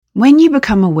When you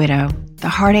become a widow, the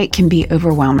heartache can be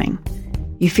overwhelming.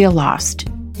 You feel lost,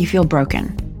 you feel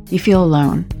broken, you feel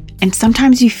alone, and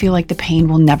sometimes you feel like the pain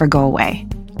will never go away.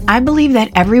 I believe that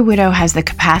every widow has the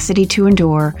capacity to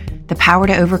endure, the power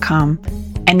to overcome,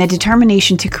 and the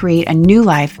determination to create a new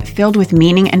life filled with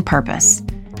meaning and purpose.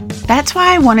 That's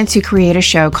why I wanted to create a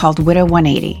show called Widow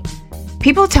 180.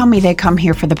 People tell me they come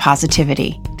here for the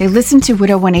positivity. They listen to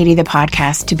Widow 180, the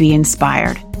podcast, to be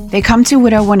inspired. They come to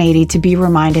Widow 180 to be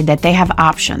reminded that they have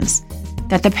options,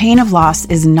 that the pain of loss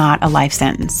is not a life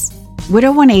sentence.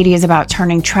 Widow 180 is about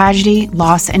turning tragedy,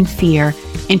 loss, and fear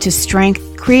into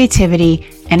strength, creativity,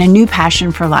 and a new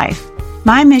passion for life.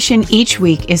 My mission each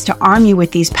week is to arm you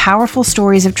with these powerful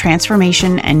stories of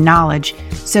transformation and knowledge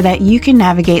so that you can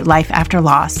navigate life after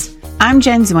loss. I'm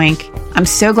Jen Zwink. I'm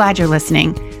so glad you're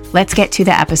listening. Let's get to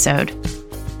the episode.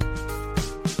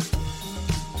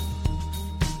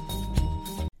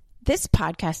 This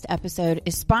podcast episode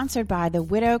is sponsored by the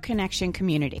Widow Connection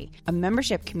Community, a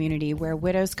membership community where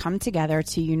widows come together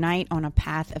to unite on a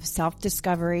path of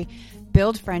self-discovery,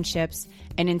 build friendships,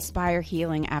 and inspire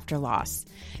healing after loss.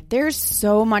 There's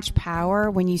so much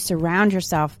power when you surround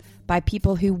yourself by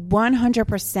people who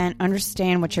 100%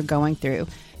 understand what you're going through,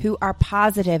 who are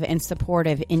positive and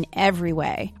supportive in every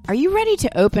way. Are you ready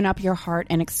to open up your heart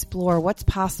and explore what's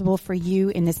possible for you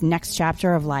in this next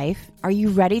chapter of life? Are you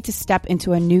ready to step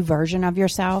into a new version of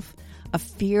yourself? A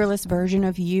fearless version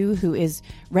of you who is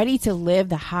ready to live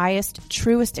the highest,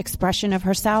 truest expression of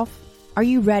herself? Are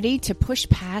you ready to push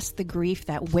past the grief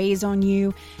that weighs on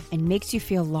you and makes you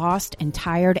feel lost and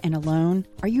tired and alone?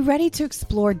 Are you ready to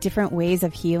explore different ways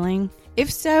of healing?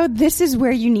 If so, this is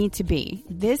where you need to be.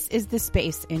 This is the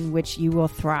space in which you will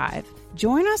thrive.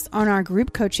 Join us on our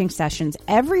group coaching sessions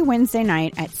every Wednesday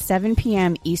night at 7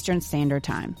 p.m. Eastern Standard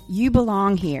Time. You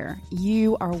belong here.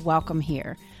 You are welcome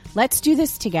here. Let's do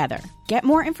this together. Get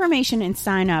more information and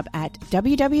sign up at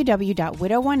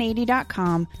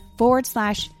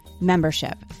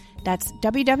www.widow180.com/membership. That's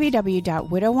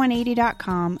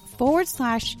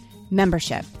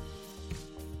www.widow180.com/membership.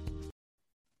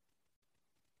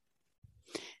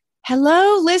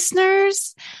 Hello,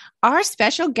 listeners. Our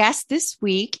special guest this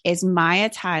week is Maya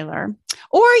Tyler,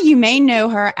 or you may know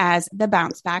her as the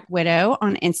Bounce Back Widow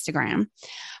on Instagram.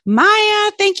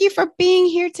 Maya, thank you for being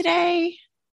here today.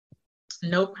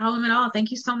 No problem at all. Thank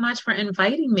you so much for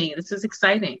inviting me. This is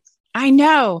exciting. I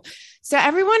know. So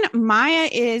everyone, Maya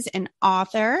is an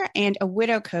author and a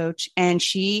widow coach, and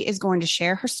she is going to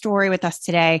share her story with us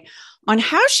today on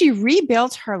how she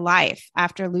rebuilt her life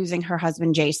after losing her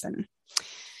husband, Jason.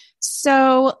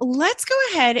 So let's go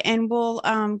ahead and we'll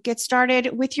get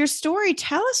started with your story.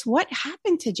 Tell us what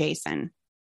happened to Jason.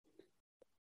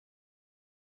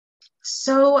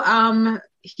 So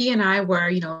he and I were,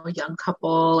 a young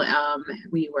couple.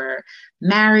 We were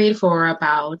married for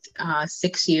about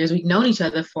 6 years. We'd known each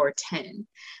other for 10.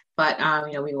 But,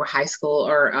 we were high school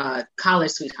or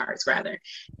college sweethearts, rather.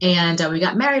 And we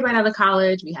got married right out of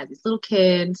college. We had these little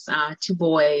kids, 2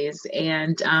 boys.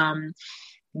 And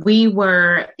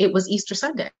it was Easter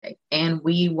Sunday. And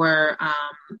we were,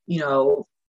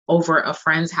 over a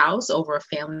friend's house, over a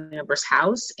family member's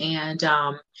house. And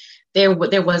there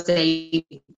was a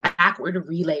backward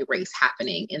relay race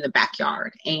happening in the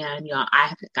backyard. And,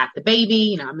 I got the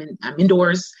baby, I'm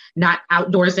indoors, not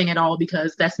outdoorsing at all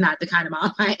because that's not the kind of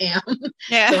mom I am.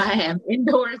 Yeah. So I am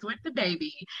indoors with the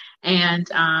baby. And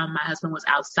my husband was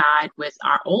outside with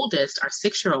our oldest, our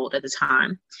 6-year-old at the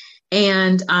time.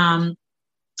 And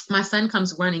my son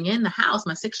comes running in the house,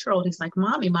 my 6-year-old, he's like,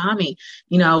 mommy,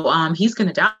 he's going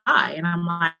to die. And I'm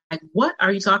like, what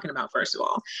are you talking about, first of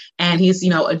all? And he's,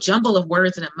 a jumble of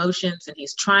words and emotions. And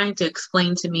he's trying to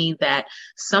explain to me that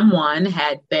someone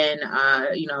had been,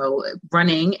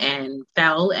 running and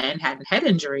fell and had a head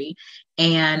injury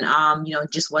and,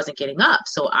 just wasn't getting up.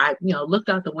 So I, looked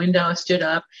out the window, I stood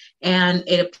up, and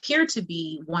it appeared to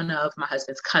be one of my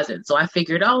husband's cousins. So I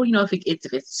figured,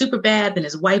 if it's super bad, then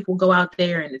his wife will go out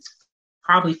there and it's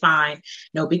probably fine.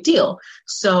 No big deal.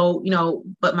 So,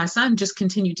 but my son just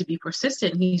continued to be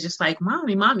persistent. And he's just like,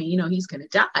 mommy, he's going to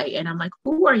die. And I'm like,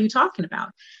 who are you talking about?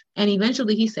 And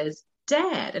eventually he says,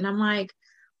 Dad. And I'm like,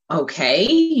 okay,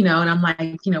 and I'm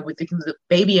like, with the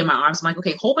baby in my arms, I'm like,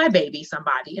 okay, hold my baby,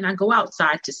 somebody. And I go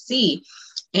outside to see.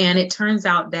 And it turns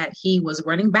out that he was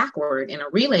running backward in a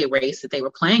relay race that they were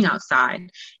playing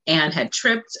outside and had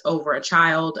tripped over a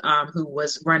child who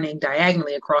was running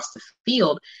diagonally across the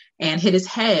field and hit his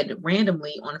head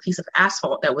randomly on a piece of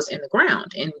asphalt that was in the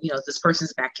ground in, this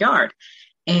person's backyard.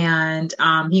 And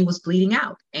he was bleeding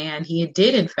out, and he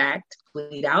did in fact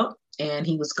bleed out, and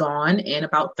he was gone in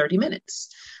about 30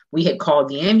 minutes. We had called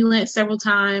the ambulance several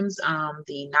times.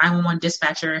 The 911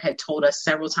 dispatcher had told us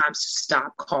several times to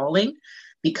stop calling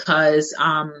because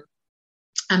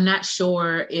I'm not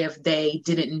sure if they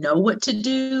didn't know what to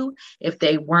do, if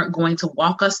they weren't going to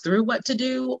walk us through what to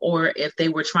do, or if they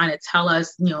were trying to tell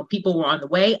us, people were on the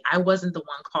way. I wasn't the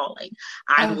one calling.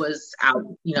 I was out,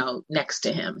 next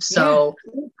to him. So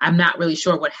I'm not really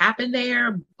sure what happened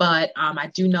there, but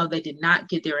I do know they did not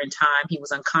get there in time. He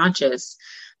was unconscious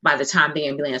by the time the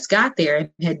ambulance got there and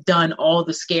had done all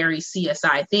the scary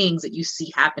CSI things that you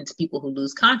see happen to people who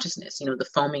lose consciousness, the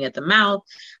foaming at the mouth,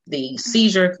 the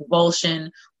seizure,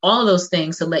 convulsion, all of those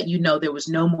things to let you know there was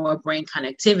no more brain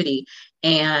connectivity.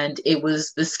 And it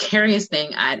was the scariest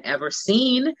thing I'd ever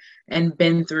seen and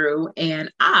been through.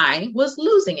 And I was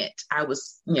losing it. I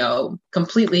was,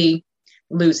 completely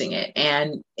losing it.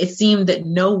 And it seemed that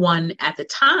no one at the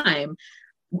time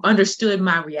understood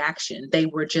my reaction. They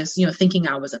were just, thinking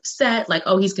I was upset, like,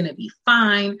 oh, he's going to be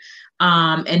fine.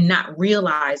 And not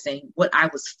realizing what I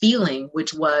was feeling,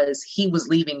 which was he was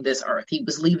leaving this earth. He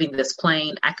was leaving this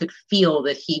plane. I could feel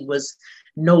that he was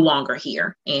no longer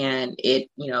here. And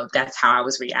that's how I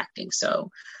was reacting. So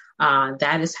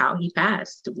that is how he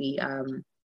passed.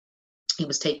 He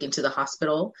was taken to the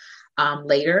hospital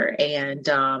later. And,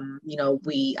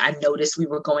 I noticed we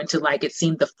were going to it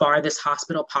seemed the farthest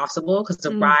hospital possible because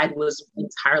the ride was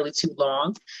entirely too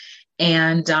long.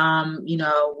 And,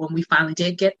 when we finally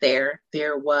did get there,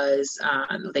 there was,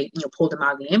 they, pulled him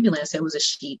out of the ambulance. There was a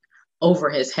sheet over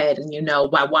his head.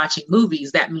 And, by watching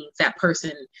movies, that means that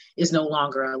person is no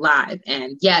longer alive.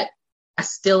 And yet I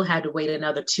still had to wait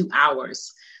another 2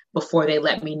 hours before they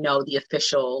let me know the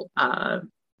official,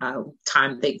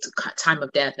 time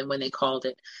of death and when they called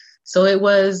it. So it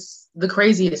was the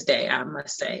craziest day, I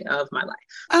must say, of my life.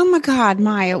 Oh my God,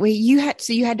 Maya, wait, you had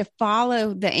to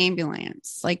follow the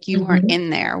ambulance. Like you weren't in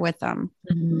there with them.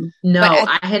 Mm-hmm. No,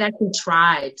 I had actually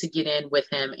tried to get in with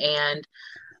him, and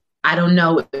I don't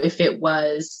know if it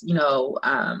was,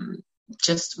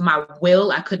 just my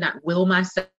will. I could not will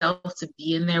myself to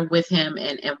be in there with him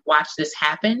and watch this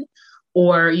happen.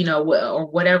 Or, or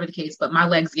whatever the case, but my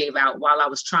legs gave out while I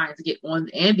was trying to get on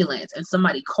the ambulance, and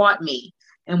somebody caught me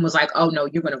and was like, oh no,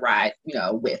 you're going to ride,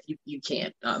 with you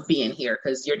can't be in here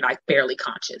because you're barely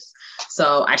conscious.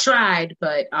 So I tried,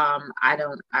 but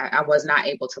I was not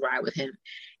able to ride with him.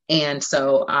 And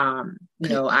so,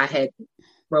 I had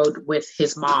rode with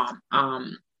his mom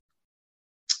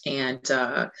and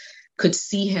could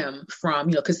see him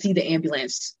from, could see the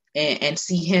ambulance and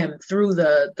see him through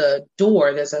the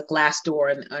door. There's a glass door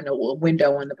and a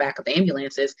window on the back of the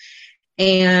ambulances.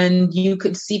 And you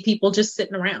could see people just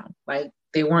sitting around, like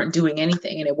they weren't doing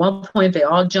anything. And at one point they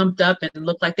all jumped up and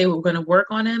looked like they were going to work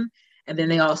on him. And then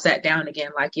they all sat down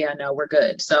again, like, yeah, no, we're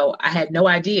good. So I had no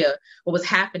idea what was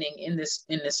happening in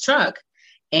this truck.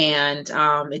 And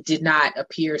it did not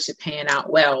appear to pan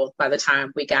out well by the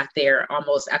time we got there,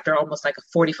 after almost like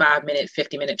a 45-minute,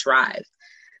 50-minute drive.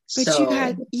 But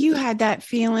so, you had that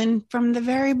feeling from the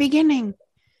very beginning.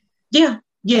 Yeah.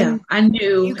 I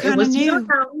knew. You kind of knew.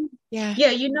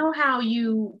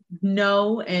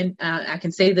 And I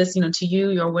can say this, to you,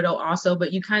 your widow also,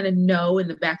 but you kind of know in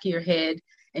the back of your head,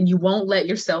 and you won't let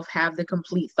yourself have the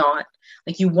complete thought.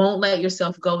 Like you won't let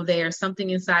yourself go there. Something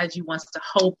inside you wants to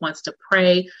hope, wants to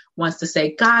pray, wants to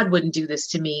say, God wouldn't do this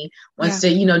to me, wants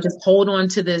to, just hold on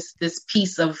to this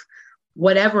piece of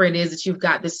whatever it is that you've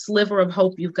got, this sliver of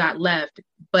hope you've got left.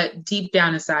 But deep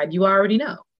down inside, you already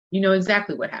know. You know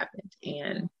exactly what happened.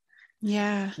 And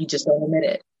you just don't admit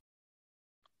it.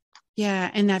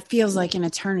 Yeah. And that feels like an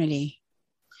eternity.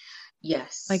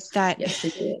 Yes. Like that, yes,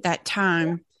 it did. that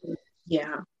time.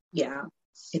 Yeah.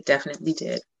 It definitely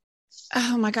did.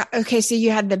 Oh my God. Okay. So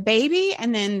you had the baby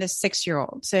and then the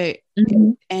 6-year-old. So,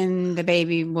 and the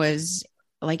baby was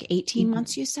like 18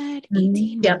 months, you said?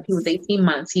 18 Yep, he was 18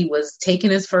 months. He was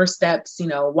taking his first steps,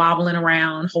 wobbling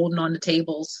around, holding on to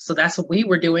tables. So that's what we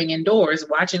were doing indoors,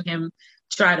 watching him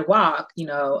try to walk,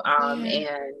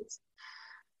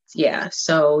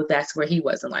 so that's where he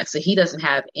was in life. So he doesn't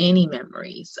have any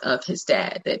memories of his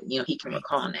dad that, he can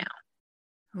recall now.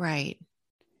 Right.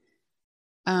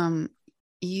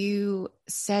 You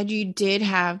said you did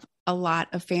have a lot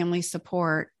of family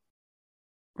support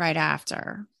right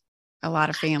after. A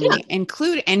lot of family,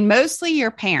 and mostly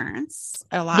your parents,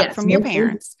 a lot from your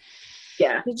parents.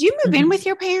 Yeah. Did you move in with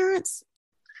your parents?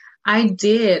 I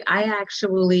did. I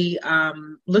actually,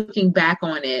 looking back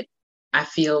on it, I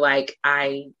feel like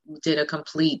I did a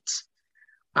complete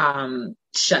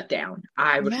shutdown.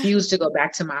 I refused to go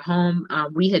back to my home.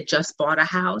 We had just bought a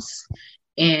house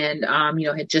and,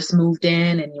 had just moved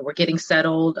in and were getting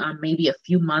settled maybe a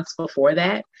few months before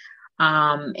that.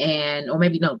 or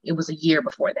maybe no, it was a year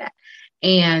before that.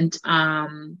 And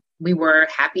we were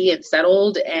happy and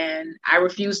settled, and I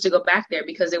refused to go back there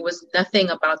because there was nothing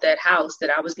about that house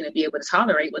that I was going to be able to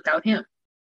tolerate without him.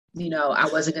 I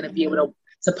wasn't going to be able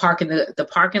to park in the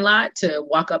parking lot, to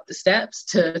walk up the steps,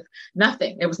 to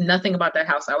nothing. There was nothing about that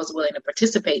house I was willing to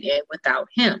participate in without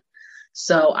him.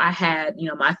 So I had,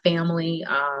 my family,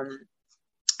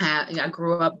 I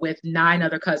grew up with 9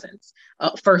 other cousins,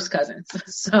 first cousins.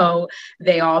 So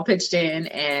they all pitched in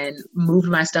and moved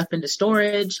my stuff into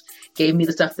storage, gave me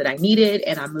the stuff that I needed,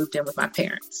 and I moved in with my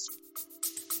parents.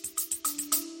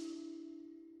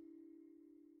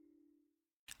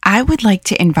 I would like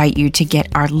to invite you to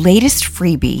get our latest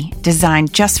freebie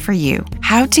designed just for you,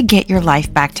 How to Get Your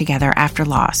Life Back Together After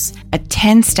Loss, a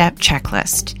 10-step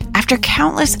checklist. After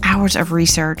countless hours of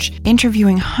research,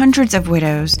 interviewing hundreds of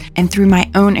widows, and through my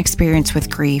own experience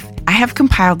with grief, I have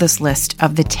compiled this list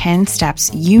of the 10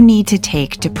 steps you need to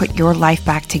take to put your life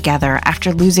back together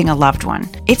after losing a loved one.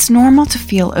 It's normal to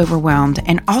feel overwhelmed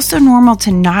and also normal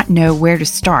to not know where to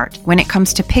start when it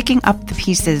comes to picking up the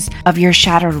pieces of your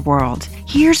shattered world.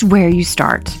 Here's where you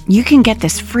start. You can get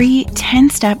this free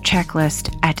 10-step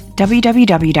checklist at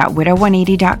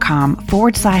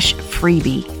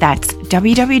www.widow180.com/freebie. That's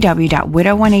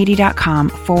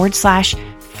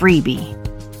www.widow180.com/freebie.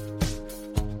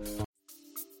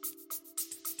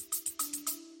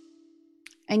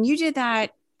 And you did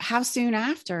that. How soon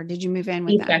after did you move in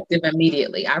with them? Effective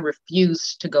immediately. I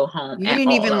refused to go home. You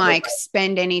didn't even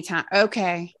spend any time.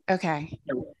 Okay.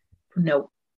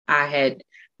 Nope. I had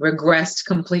regressed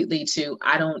completely to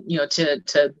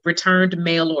to returned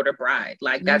mail order bride.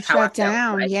 Like that's how I felt.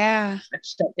 Down. Yeah. I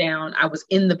shut down. I was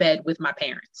in the bed with my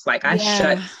parents. Like I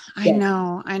shut down.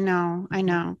 I know.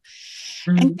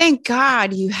 Mm-hmm. And thank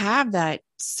God you have that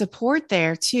support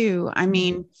there too. I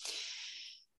mean,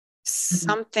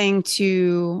 something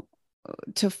to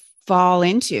fall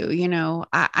into,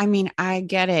 I mean, I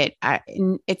get it.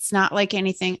 It's not like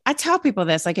anything, I tell people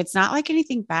this, like, it's not like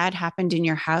anything bad happened in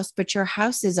your house, but your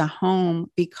house is a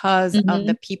home because of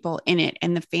the people in it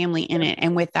and the family in it.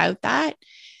 And without that,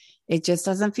 it just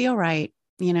doesn't feel right,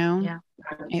 Yeah.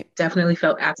 I definitely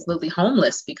felt absolutely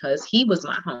homeless because he was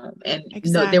my home. And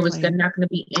exactly. There was not going to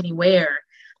be anywhere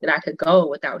that I could go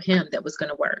without him that was going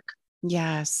to work.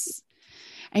 Yes.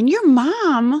 And your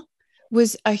mom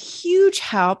was a huge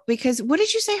help because what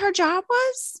did you say her job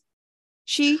was?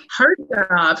 Her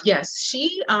job, yes.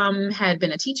 She had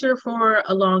been a teacher for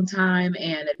a long time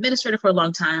and administrator for a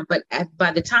long time. But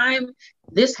by the time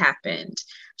this happened,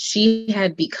 she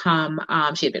had become,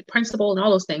 she had been principal and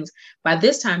all those things. By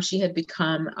this time, she had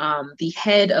become the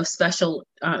head of special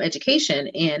education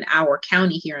in our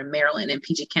county here in Maryland, in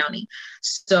PG County.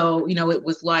 So, it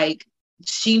was like,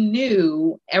 she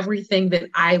knew everything that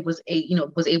I was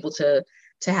able to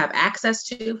have access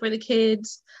to for the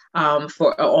kids,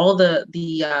 for all the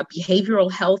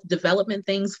behavioral health development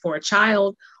things for a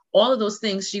child, all of those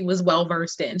things she was well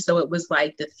versed in. So it was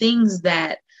like the things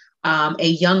that a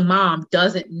young mom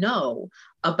doesn't know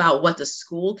about what the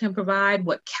school can provide,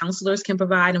 what counselors can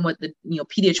provide, and what the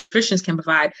pediatricians can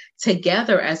provide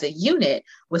together as a unit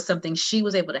was something she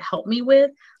was able to help me with.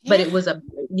 Yeah. But it was a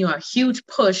huge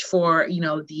push for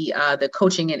the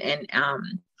coaching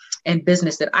and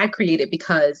business that I created,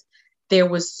 because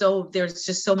there's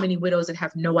just so many widows that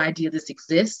have no idea this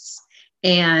exists.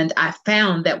 And I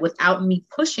found that without me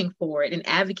pushing for it and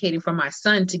advocating for my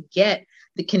son to get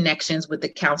the connections with the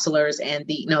counselors and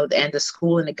the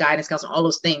school and the guidance counselor, all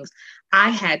those things, I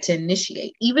had to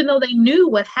initiate, even though they knew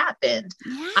what happened.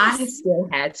 Yes. I still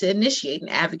had to initiate and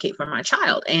advocate for my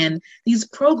child. And these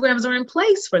programs are in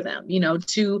place for them,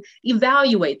 to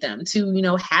evaluate them,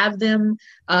 to, have them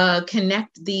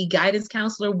connect the guidance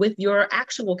counselor with your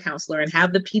actual counselor and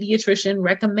have the pediatrician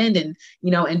recommend and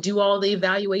do all the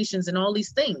evaluations and all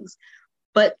these things.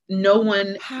 But no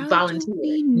one volunteered. Do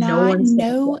we not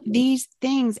know these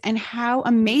things? And how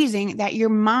amazing that your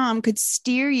mom could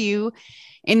steer you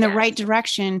in the right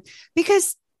direction,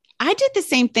 because I did the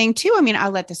same thing too. I mean, I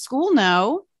let the school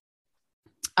know,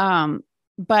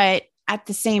 but at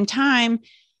the same time,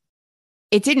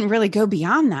 it didn't really go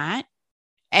beyond that.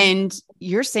 And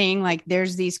you're saying like,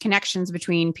 there's these connections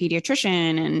between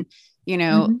pediatrician and,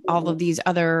 all of these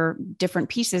other different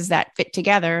pieces that fit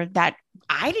together that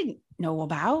I didn't know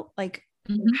about. Like,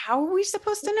 how are we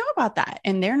supposed to know about that?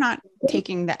 And they're not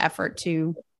taking the effort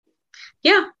to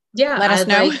let us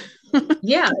know.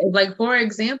 Like for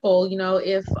example,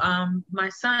 if my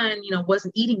son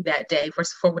wasn't eating that day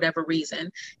for whatever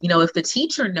reason, if the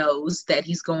teacher knows that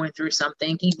he's going through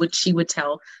something, she would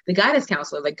tell the guidance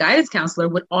counselor. The guidance counselor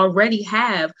would already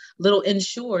have little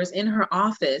insures in her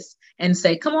office and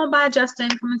say, come on by, Justin,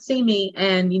 come and see me,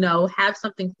 and, have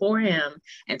something for him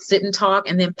and sit and talk,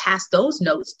 and then pass those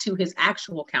notes to his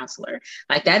actual counselor.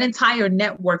 Like that entire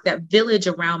network, that village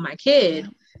around my kid,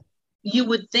 you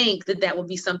would think that would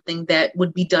be something that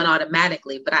would be done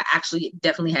automatically, but I actually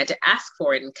definitely had to ask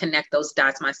for it and connect those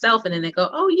dots myself. And then they go,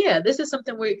 oh yeah, this is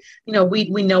something we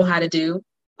know how to do.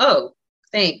 Oh,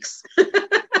 thanks.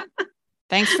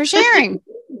 Thanks for sharing.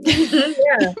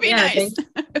 Yeah. Nice.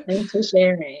 Thanks for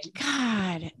sharing.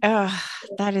 God.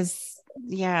 That is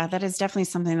definitely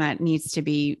something that needs to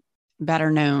be better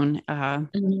known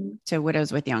to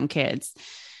widows with young kids.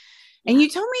 And you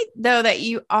told me though, that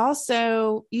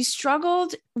you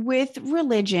struggled with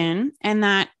religion and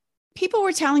that people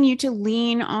were telling you to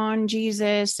lean on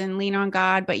Jesus and lean on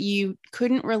God, but you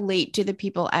couldn't relate to the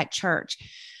people at church.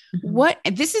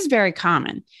 This is very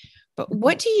common, but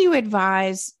what do you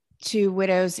advise to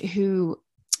widows who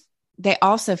they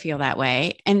also feel that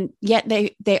way, and yet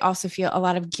they also feel a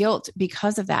lot of guilt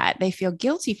because of that? They feel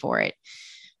guilty for it.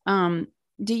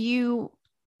 Do you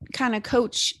kind of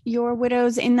coach your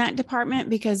widows in that department?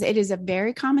 Because it is a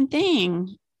very common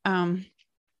thing.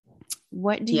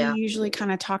 What do you usually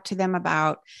kind of talk to them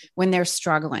about when they're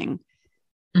struggling?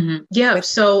 Yeah,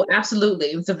 so absolutely.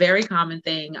 It's a very common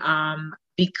thing.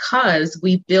 Because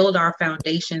we build our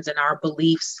foundations and our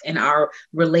beliefs and our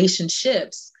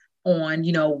relationships on,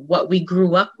 what we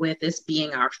grew up with as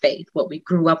being our faith, what we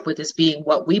grew up with as being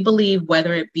what we believe,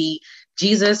 whether it be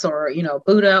Jesus or,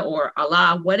 Buddha or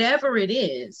Allah, whatever it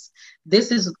is,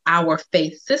 this is our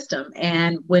faith system.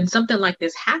 And when something like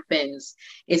this happens,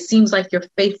 it seems like your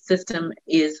faith system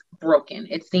is broken.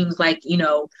 It seems like,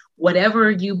 whatever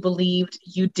you believed,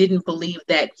 you didn't believe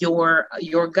that your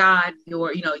God,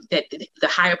 that the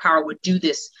higher power would do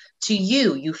this to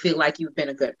you. You feel like you've been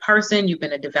a good person. You've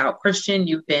been a devout Christian.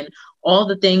 You've been all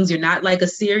the things. You're not like a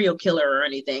serial killer or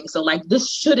anything. So like this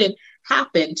shouldn't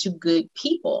happen to good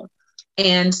people.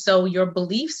 And so your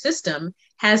belief system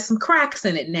has some cracks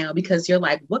in it now, because you're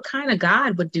like, what kind of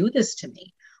God would do this to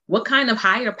me? What kind of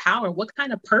higher power, what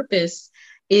kind of purpose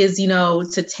is,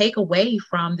 to take away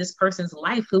from this person's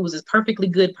life who was a perfectly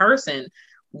good person?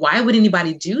 Why would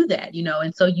anybody do that?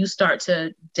 And so you start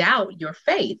to doubt your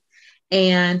faith.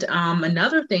 And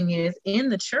another thing is, in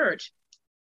the church,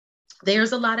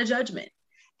 there's a lot of judgment.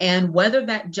 And whether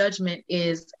that judgment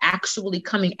is actually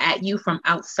coming at you from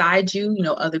outside you,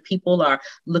 other people are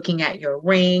looking at your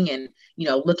ring and,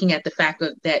 looking at the fact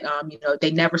that they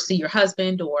never see your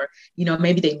husband, or,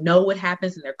 maybe they know what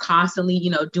happens and they're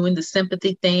constantly, doing the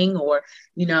sympathy thing, or,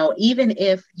 even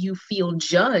if you feel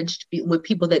judged with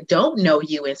people that don't know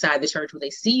you inside the church, where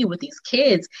they see you with these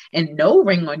kids and no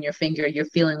ring on your finger, you're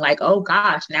feeling like, oh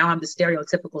gosh, now I'm the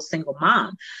stereotypical single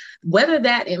mom. Whether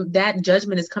that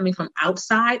judgment is coming from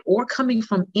outside or coming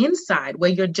from inside, where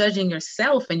you're judging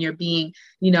yourself and you're being,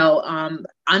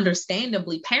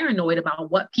 understandably paranoid about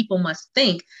what people must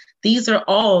think, these are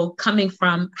all coming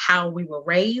from how we were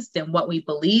raised and what we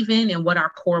believe in and what our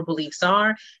core beliefs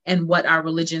are and what our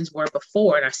religions were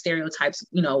before and our stereotypes,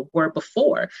 were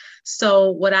before.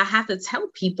 So what I have to tell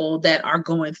people that are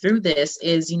going through this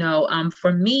is,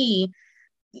 for me,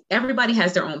 everybody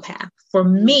has their own path. For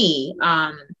me,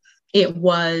 it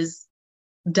was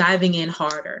diving in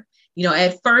harder.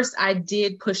 At first I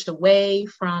did push away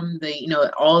from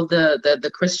all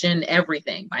the Christian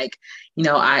everything. Like,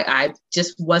 I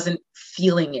just wasn't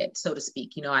feeling it, so to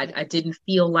speak. I didn't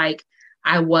feel like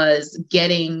I was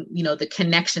getting, the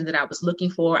connection that I was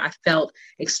looking for. I felt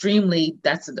extremely,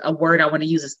 that's a word I want to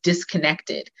use, is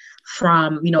disconnected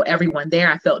from, everyone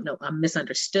there. I felt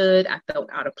misunderstood. I felt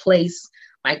out of place.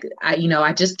 Like,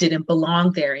 I just didn't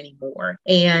belong there anymore.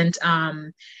 And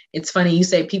it's funny, you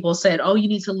say, people said, oh, you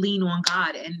need to lean on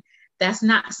God. And that's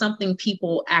not something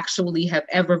people actually have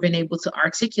ever been able to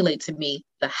articulate to me,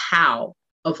 the how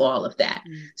of all of that.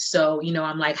 So,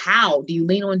 I'm like, how do you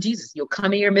lean on Jesus? You'll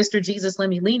come here, Mr. Jesus, let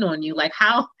me lean on you. Like,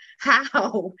 how,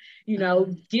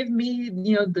 give me,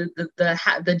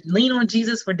 the lean on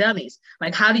Jesus for dummies.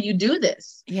 Like, how do you do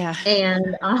this? Yeah.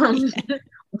 And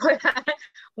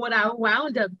what I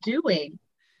wound up doing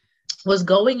was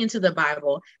going into the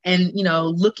Bible and,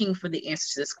 looking for the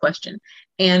answer to this question.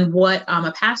 And what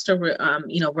a pastor,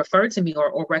 referred to me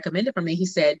or recommended for me, he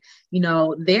said,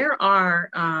 there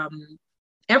are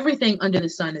everything under the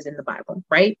sun is in the Bible,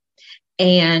 right?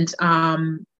 And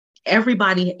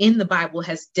everybody in the Bible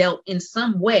has dealt in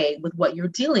some way with what you're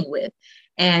dealing with.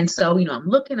 And so, I'm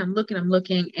looking,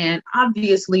 and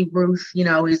obviously Ruth,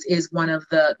 is one of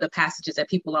the passages that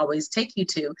people always take you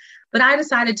to. But I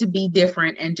decided to be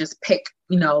different and just pick,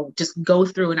 just go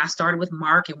through. And I started with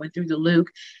Mark and went through the Luke,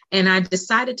 and I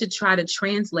decided to try to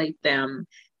translate them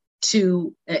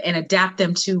to and adapt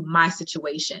them to my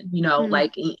situation. You know,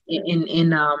 like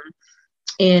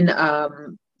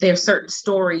there's certain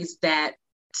stories that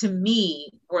to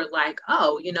me were like,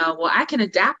 oh, you know, well, I can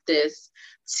adapt this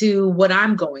to what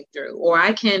I'm going through, or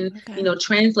I can, you know,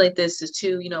 translate this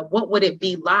to, you know, what would it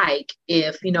be like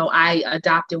if, you know, I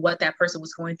adopted what that person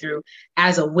was going through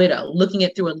as a widow, looking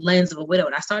at through a lens of a widow.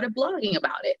 And I started blogging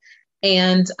about it.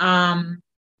 And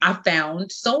I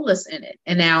found solace in it.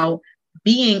 And now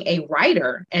being a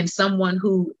writer and someone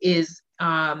who is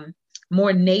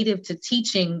more native to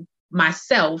teaching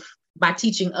myself by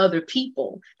teaching other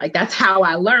people, like that's how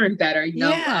I learned better, you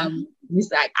know. He's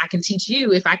like, I can teach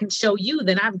you. If I can show you,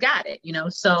 then I've got it, you know.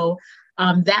 So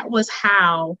that was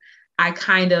how I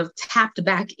kind of tapped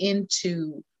back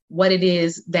into what it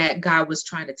is that God was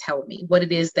trying to tell me, what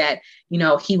it is that, you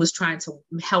know, he was trying to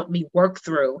help me work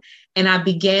through. And I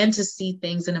began to see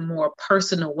things in a more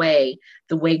personal way,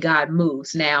 the way God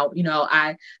moves. Now, you know,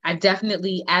 I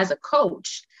definitely, as a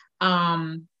coach,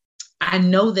 I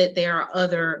know that there are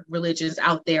other religions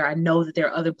out there. I know that there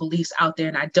are other beliefs out there,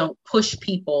 and I don't push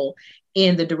people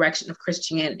in the direction of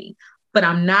Christianity. But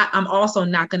I'm also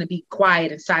not going to be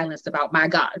quiet and silenced about my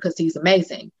God, because he's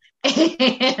amazing.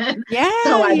 And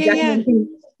so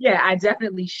I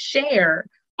definitely share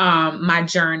my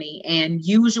journey, and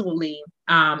usually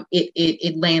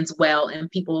it lands well,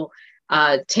 and people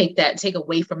take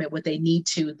away from it what they need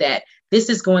to, that this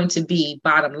is going to be,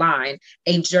 bottom line,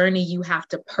 a journey you have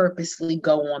to purposely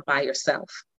go on by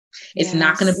yourself. It's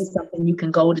not going to be something you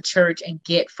can go to church and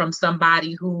get from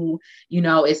somebody who, you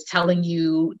know, is telling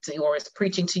you or is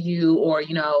preaching to you, or,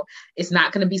 you know, it's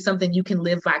not going to be something you can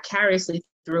live vicariously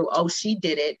through. Oh, she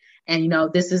did it. And, you know,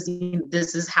 this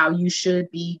is how you should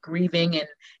be grieving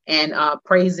and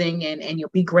praising and you'll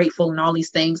be grateful and all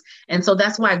these things. And so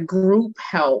that's why group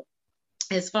help,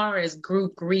 as far as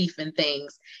group grief and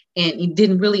things, and it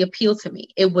didn't really appeal to me.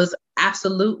 It was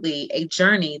absolutely a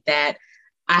journey that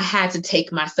I had to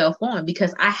take myself on,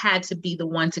 because I had to be the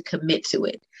one to commit to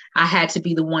it. I had to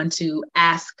be the one to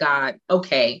ask God,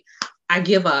 okay, I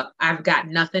give up. I've got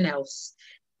nothing else.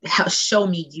 Show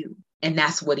me you. And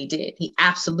that's what he did. He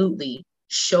absolutely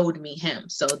showed me him.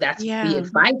 So that's the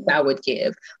advice I would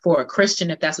give for a Christian,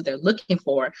 if that's what they're looking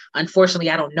for.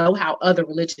 Unfortunately, I don't know how other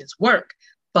religions work,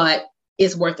 but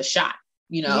it's worth a shot,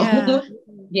 you know?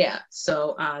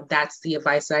 So that's the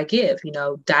advice I give, you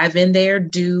know, dive in there,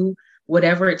 do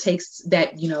whatever it takes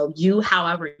that, you know,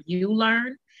 however you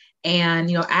learn, and,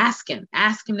 you know, ask him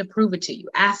to prove it to you,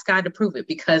 ask God to prove it,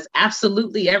 because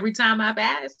absolutely every time I've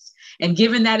asked and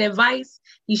given that advice,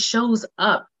 he shows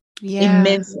up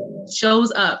immensely,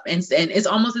 shows up. And it's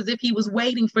almost as if he was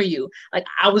waiting for you. Like,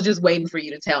 I was just waiting for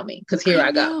you to tell me, because here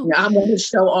I go. You know, I'm going to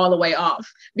show all the way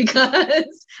off,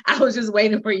 because I was just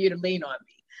waiting for you to lean on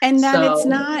me. And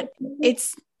that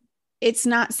it's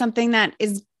not something that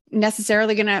is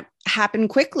necessarily going to happen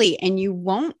quickly, and you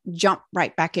won't jump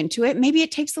right back into it. Maybe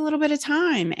it takes a little bit of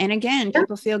time. And again,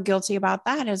 people feel guilty about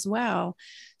that as well.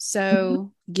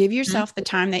 So give yourself the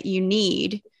time that you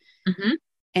need.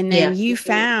 And then you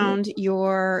found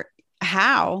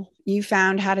how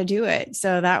to do it.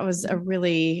 So that was a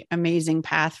really amazing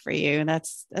path for you.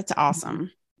 That's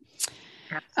awesome.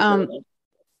 Absolutely.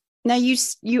 Now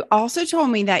you also told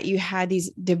me that you had these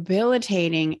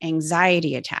debilitating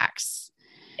anxiety attacks.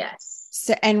 Yes.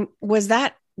 So, and was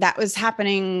that was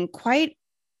happening quite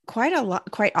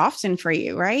often for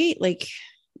you, right? Like,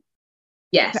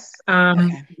 yes.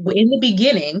 In the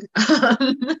beginning,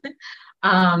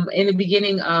 in the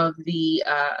beginning of the,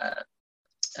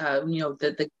 you know,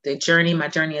 the journey, my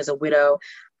journey as a widow,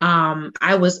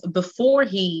 before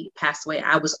he passed away,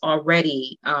 I was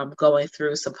already going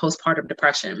through some postpartum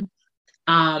depression.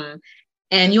 And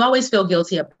you always feel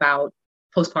guilty about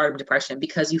postpartum depression,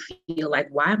 because you feel like,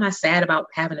 why am I sad about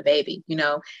having a baby? You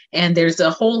know, and there's a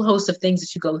whole host of things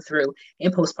that you go through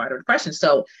in postpartum depression.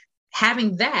 So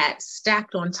having that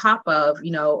stacked on top of,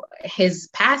 you know, his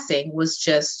passing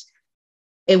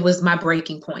it was my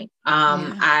breaking point.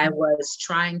 I was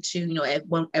trying to, you know, at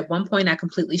one point I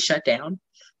completely shut down.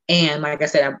 And like I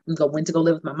said, I went to go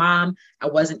live with my mom. I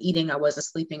wasn't eating. I wasn't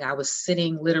sleeping. I was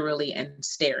sitting literally and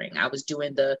staring. I was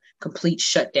doing the complete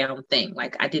shutdown thing.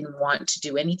 Like, I didn't want to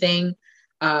do anything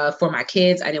for my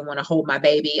kids. I didn't want to hold my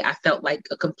baby. I felt like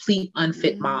a complete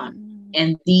unfit mom.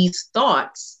 And these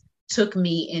thoughts took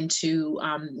me into,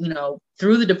 you know,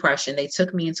 through the depression, they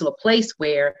took me into a place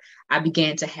where I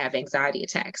began to have anxiety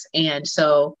attacks. And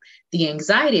so the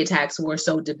anxiety attacks were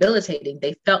so debilitating,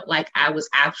 they felt like I was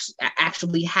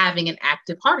actually having an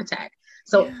active heart attack.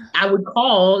 So I would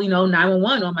call, you know,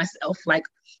 911 on myself, like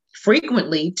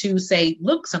frequently to say,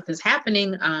 look, something's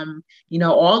happening.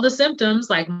 All the symptoms,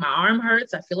 like my arm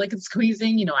hurts, I feel like it's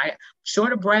squeezing, I'm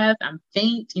short of breath, I'm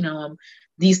faint,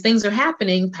 these things are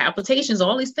happening, palpitations,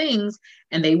 all these things.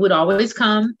 And they would always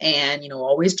come and,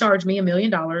 always charge me $1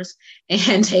 million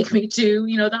and take me to,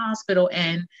 the hospital.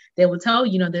 And they would tell,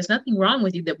 there's nothing wrong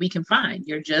with you that we can find.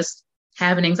 You're just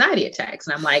having anxiety attacks.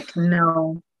 And I'm like,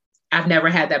 no, I've never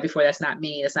had that before. That's not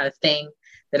me. That's not a thing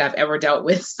that I've ever dealt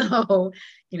with. So,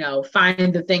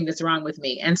 find the thing that's wrong with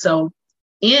me. And so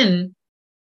in,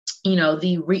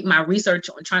 my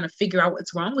research on trying to figure out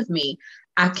what's wrong with me,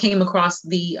 I came across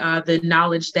the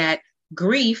knowledge that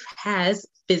grief has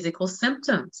physical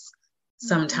symptoms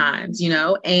sometimes,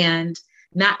 and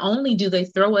not only do they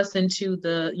throw us into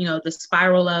the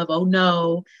spiral of, oh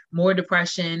no, more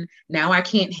depression. Now I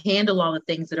can't handle all the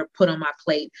things that are put on my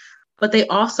plate, but they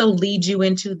also lead you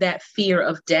into that fear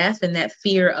of death and that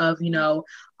fear of, now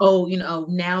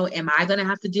am I going to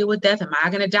have to deal with death? Am I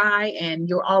going to die? And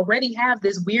you already have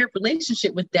this weird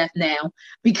relationship with death now,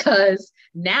 because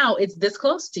now it's this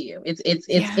close to you. It's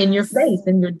yes. in your face,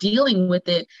 and you're dealing with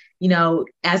it,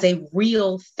 as a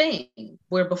real thing,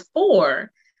 where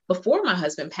before my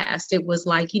husband passed, it was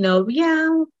like,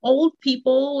 old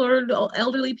people or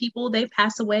elderly people, they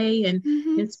pass away and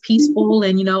it's peaceful.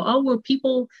 And, we're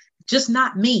people, just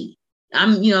not me.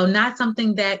 I'm, not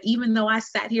something that, even though I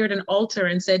sat here at an altar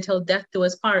and said, till death do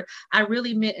us part, I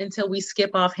really meant until we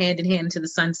skip off hand in hand into the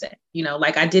sunset.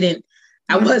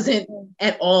 I wasn't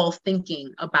at all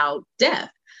thinking about death.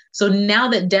 So now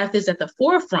that death is at the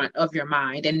forefront of your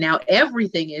mind, and now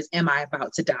everything is, am I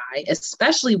about to die?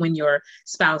 Especially when your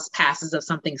spouse passes of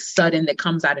something sudden that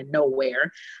comes out of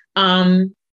nowhere.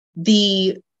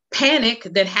 The panic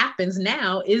that happens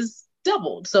now is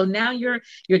doubled. So now you're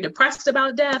depressed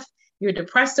about death. You're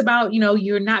depressed about,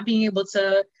 you're not being able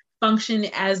to function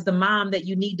as the mom that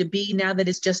you need to be now that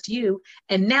it's just you.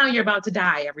 And now you're about to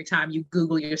die every time you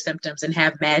Google your symptoms and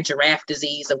have mad giraffe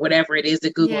disease or whatever it is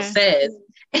that Google says.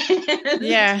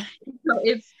 And so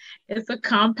it's a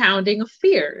compounding of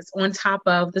fears on top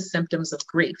of the symptoms of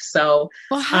grief. So,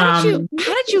 well, how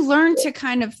did you learn to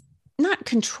kind of not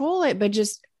control it, but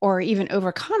just, or even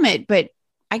overcome it, but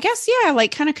I guess,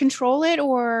 like kind of control it,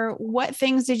 or what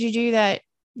things did you do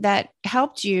that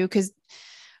helped you? Because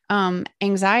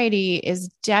anxiety is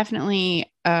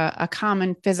definitely a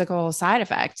common physical side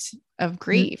effect of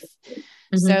grief.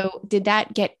 Mm-hmm. So did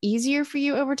that get easier for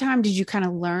you over time? Did you kind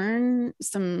of learn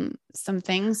some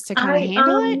things to kind of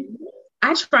handle it?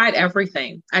 I tried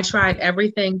everything. I tried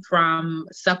everything from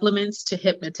supplements to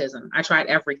hypnotism. I tried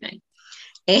everything.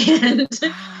 And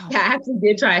I actually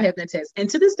did try a hypnotist. And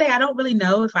to this day, I don't really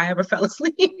know if I ever fell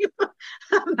asleep.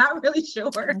 I'm not really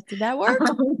sure. Did that work?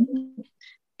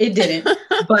 It didn't.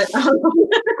 But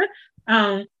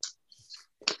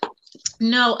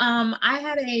no, I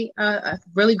had a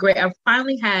really great, I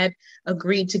finally had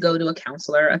agreed to go to a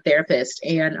counselor, a therapist,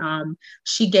 and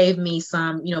she gave me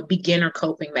some, beginner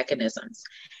coping mechanisms.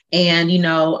 And,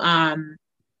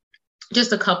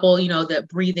 just a couple, the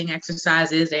breathing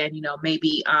exercises, and,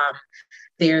 maybe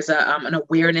there's an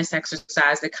awareness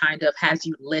exercise that kind of has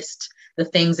you list the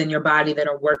things in your body that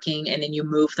are working, and then you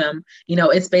move them.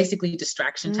 It's basically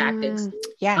distraction tactics.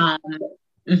 Yeah.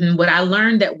 What I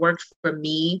learned that worked for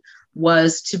me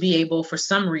was to be able, for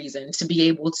some reason, to be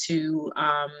able to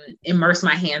immerse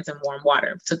my hands in warm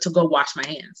water, to go wash my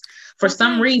hands. For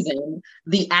some reason,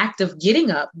 the act of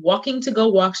getting up, walking to go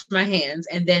wash my hands,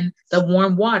 and then the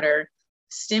warm water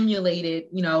stimulated,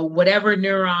 whatever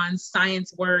neurons,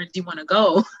 science words you want to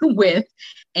go with.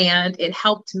 And it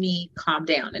helped me calm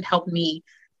down. It helped me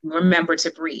remember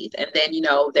to breathe. And then,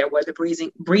 there were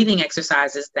the breathing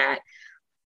exercises that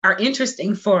are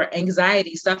interesting for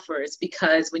anxiety sufferers,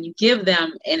 because when you give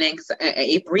them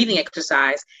a breathing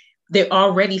exercise, they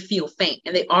already feel faint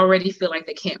and they already feel like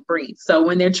they can't breathe. So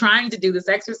when they're trying to do this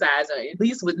exercise, or at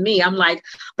least with me, I'm like,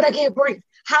 but I can't breathe.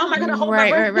 How am I going to hold my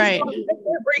breath? Right. I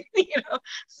can't breathe,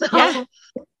 So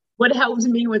what helped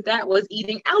me with that was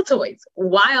eating Altoids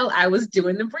while I was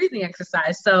doing the breathing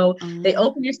exercise. So they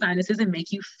open your sinuses and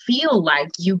make you feel like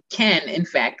you can, in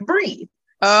fact, breathe.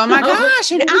 Oh my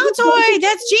gosh, an Altoid.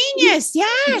 That's genius.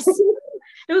 Yes.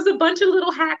 It was a bunch of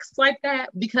little hacks like that,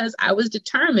 because I was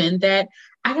determined that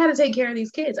I got to take care of these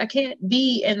kids. I can't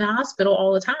be in the hospital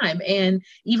all the time. And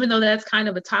even though that's kind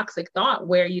of a toxic thought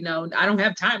where, I don't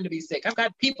have time to be sick, I've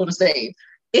got people to save.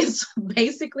 It's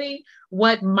basically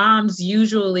what moms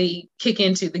usually kick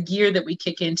into, the gear that we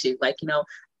kick into. Like,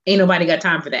 ain't nobody got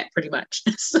time for that, pretty much.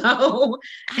 So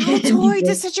Altoids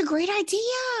is such a great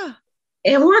idea.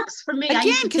 It works for me.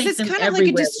 Again, because it's kind of like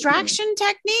a distraction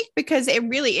technique, because it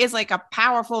really is like a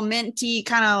powerful minty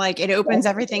kind of like, it opens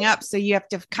everything up. So you have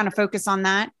to kind of focus on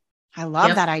that. I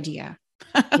love that idea.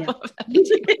 It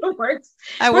works.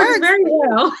 It works very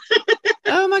well.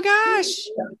 Oh my gosh.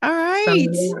 All right.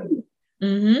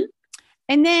 Mm-hmm.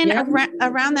 And then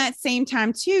around that same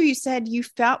time too, you said you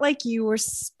felt like you were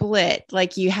split,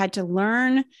 like you had to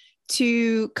learn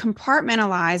to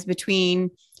compartmentalize between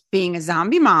being a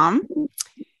zombie mom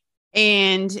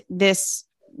and this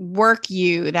work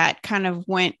you that kind of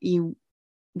where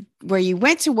you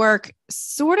went to work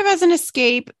sort of as an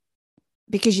escape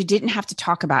because you didn't have to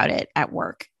talk about it at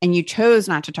work and you chose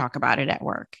not to talk about it at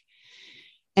work.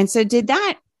 And so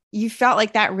you felt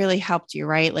like that really helped you,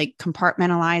 right? Like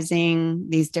compartmentalizing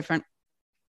these different,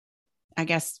 I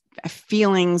guess,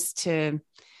 feelings to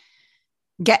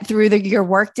get through your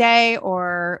work day,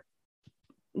 or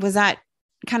was that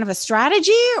kind of a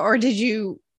strategy, or did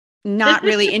you not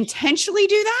really intentionally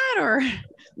do that? Or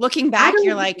looking back,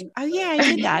 you're like, oh yeah, I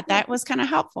did that. That was kind of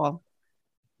helpful.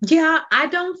 Yeah, I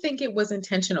don't think it was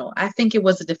intentional. I think it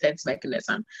was a defense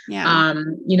mechanism. Yeah.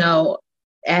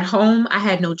 At home, I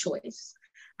had no choice.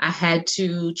 I had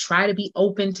to try to be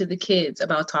open to the kids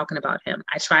about talking about him.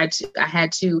 I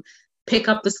had to pick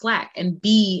up the slack and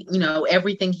be,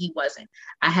 everything he wasn't.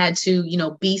 I had to,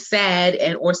 be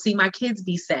sad or see my kids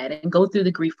be sad and go through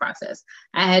the grief process.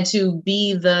 I had to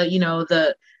be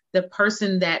the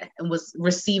person that was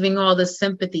receiving all the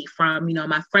sympathy from,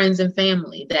 my friends and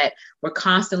family that were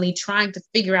constantly trying to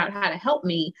figure out how to help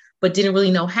me, but didn't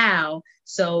really know how.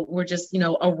 So we're just,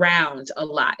 around a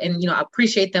lot and, I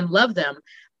appreciate them, love them,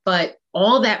 but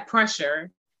all that pressure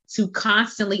to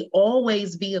constantly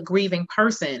always be a grieving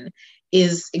person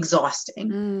is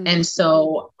exhausting. And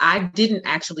so I didn't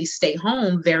actually stay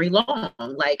home very long.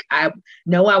 Like, I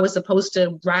know I was supposed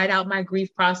to ride out my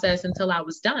grief process until I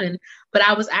was done, but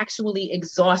I was actually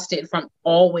exhausted from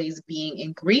always being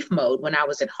in grief mode when I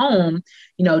was at home,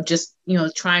 just,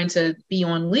 trying to be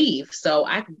on leave. So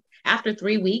after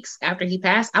 3 weeks after he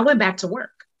passed, I went back to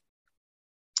work.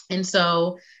 And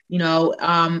so,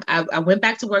 I went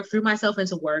back to work, threw myself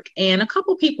into work, and a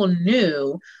couple people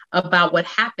knew about what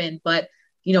happened, but,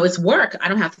 it's work. I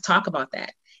don't have to talk about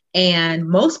that. And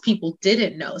most people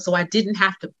didn't know. So I didn't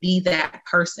have to be that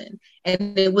person.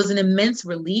 And it was an immense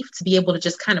relief to be able to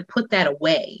just kind of put that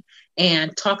away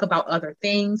and talk about other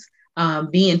things,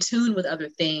 be in tune with other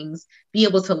things, be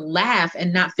able to laugh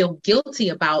and not feel guilty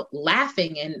about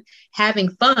laughing and having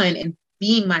fun and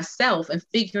being myself and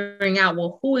figuring out,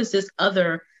 well, who is this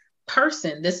other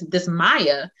person, this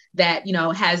Maya that,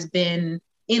 has been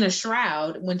in a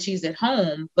shroud when she's at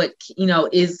home, but,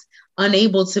 is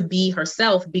unable to be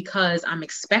herself because I'm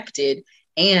expected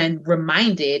and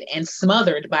reminded and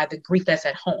smothered by the grief that's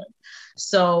at home.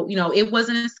 So, it was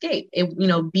an escape.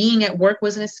 Being at work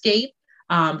was an escape.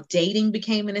 Dating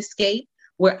became an escape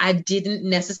where I didn't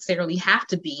necessarily have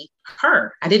to be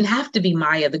her. I didn't have to be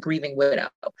Maya, the grieving widow.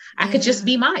 I could just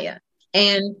be Maya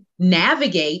and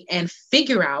navigate and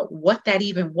figure out what that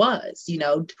even was.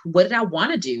 What did I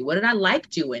want to do? What did I like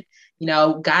doing?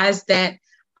 Guys that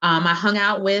I hung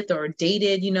out with or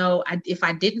dated, if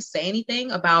I didn't say anything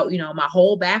about, my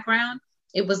whole background,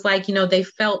 it was like, they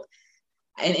felt,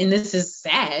 and this is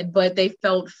sad, but they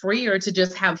felt freer to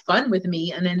just have fun with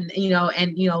me. And then,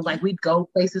 like we'd go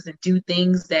places and do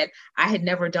things that I had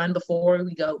never done before.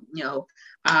 We go,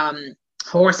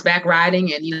 horseback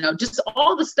riding and, just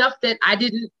all the stuff that I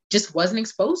just wasn't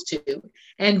exposed to,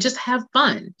 and just have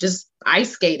fun, just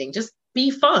ice skating, just be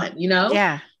fun,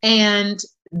 Yeah. And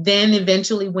then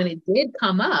eventually when it did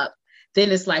come up,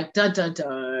 then it's like, dun, dun,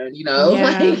 dun,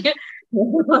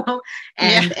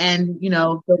 and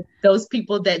those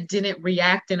people that didn't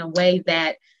react in a way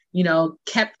that,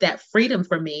 kept that freedom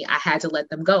for me, I had to let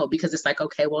them go, because it's like,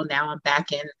 okay, well, now I'm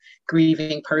back in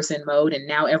grieving person mode. And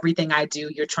now everything I do,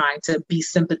 you're trying to be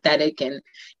sympathetic and,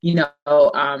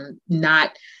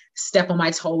 not step on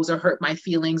my toes or hurt my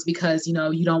feelings because,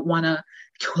 you don't want to,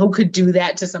 who could do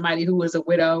that to somebody who was a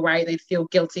widow, right? They'd feel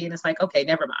guilty. And it's like, okay,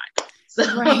 never mind.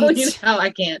 So, right. I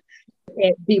can't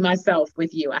be myself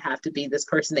with you. I have to be this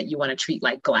person that you want to treat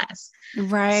like glass.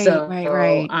 Right. So,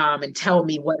 right. And tell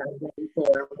me what I'm ready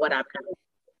for, what I'm kind of.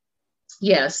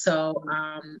 Yeah. So,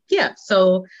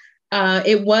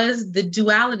 it was the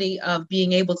duality of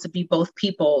being able to be both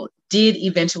people did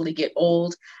eventually get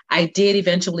old. I did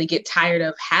eventually get tired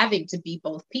of having to be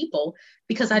both people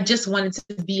because I just wanted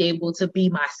to be able to be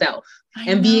myself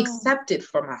and be accepted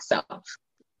for myself.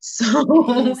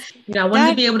 So, I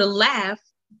wanted to be able to laugh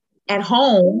at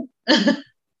home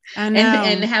and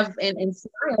have and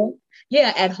smile,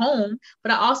 at home,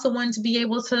 but I also wanted to be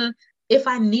able to if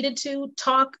I needed to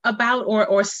talk about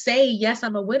or say, yes,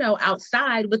 I'm a widow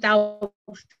outside without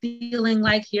feeling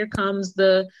like here comes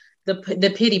the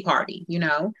pity party, you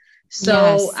know?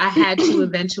 So Yes. I had to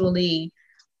eventually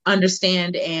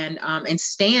understand and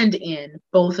stand in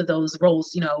both of those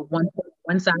roles, you know,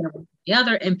 one side or the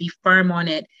other, and be firm on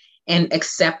it and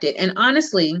accept it. And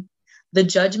honestly, the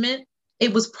judgment,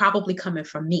 it was probably coming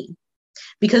from me,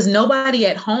 because nobody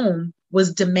at home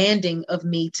was demanding of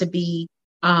me to be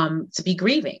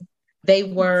grieving. They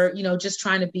were, you know, just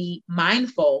trying to be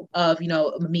mindful of, you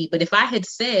know, me. But if I had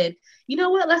said, you know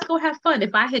what, let's go have fun,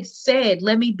 if I had said,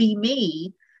 let me be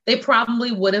me, they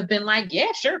probably would have been like,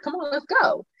 yeah, sure, come on, let's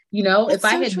go. You know, That's if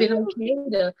I so had been true. okay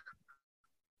to Yeah.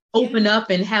 open up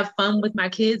and have fun with my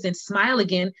kids and smile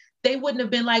again, they wouldn't have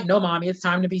been like, no, mommy, it's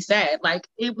time to be sad. Like,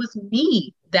 it was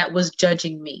me that was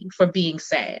judging me for being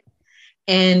sad.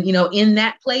 And, you know, in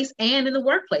that place and in the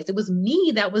workplace, it was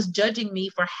me that was judging me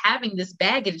for having this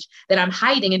baggage that I'm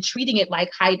hiding and treating it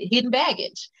like hidden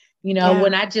baggage, you know, Yeah.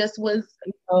 when I just was,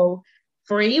 you know,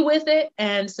 free with it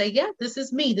and say, yeah, this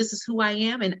is me. This is who I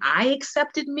am. And I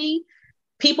accepted me.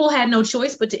 People had no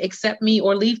choice but to accept me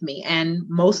or leave me. And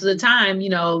most of the time, you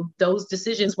know, those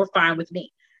decisions were fine with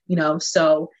me, you know.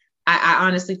 So I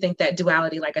honestly think that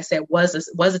duality, like I said, was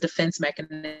a defense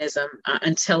mechanism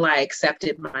until I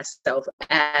accepted myself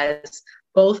as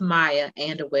both Maya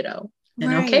and a widow,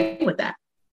 and Right. okay with that.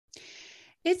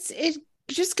 It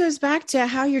just goes back to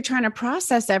how you're trying to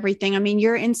process everything. I mean,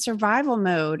 you're in survival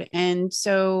mode. And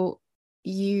so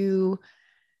you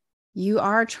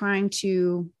are trying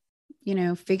to, you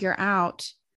know, figure out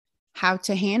how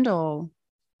to handle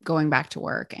going back to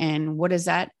work and what is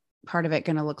that part of it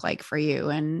going to look like for you.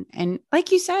 And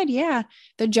like you said, yeah,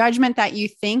 the judgment that you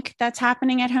think that's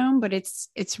happening at home, but it's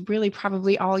really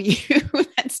probably all you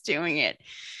that's doing it.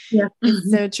 Yeah. It's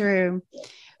so true.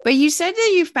 But you said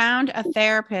that you found a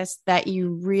therapist that you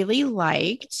really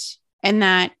liked, and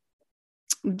that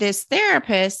this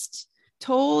therapist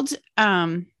told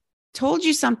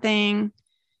you something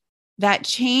that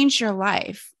changed your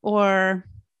life, or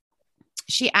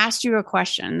she asked you a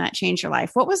question that changed your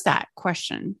life. What was that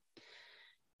question?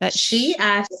 That She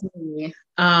asked me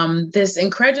this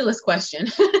incredulous question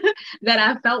that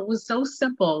I felt was so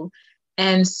simple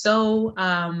and so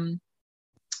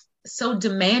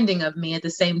demanding of me at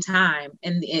the same time.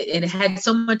 And it had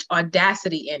so much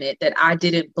audacity in it that I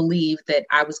didn't believe that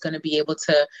I was going to be able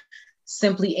to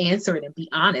simply answer it and be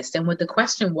honest. And what the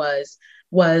question was,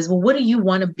 well, what do you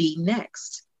want to be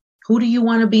next? Who do you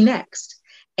want to be next?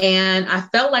 And I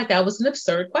felt like that was an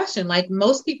absurd question. Like,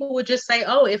 most people would just say,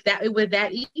 oh, if that it were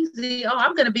that easy, oh,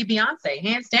 I'm going to be Beyonce,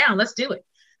 hands down, let's do it.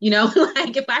 You know,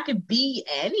 like, if I could be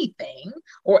anything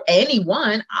or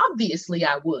anyone, obviously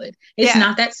I would. It's yeah.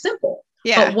 not that simple.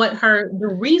 Yeah. But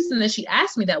the reason that she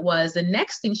asked me that was, the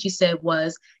next thing she said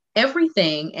was,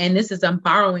 everything, and this is, I'm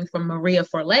borrowing from Maria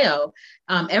Forleo,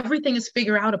 everything is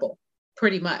figure outable,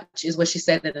 pretty much, is what she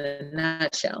said in a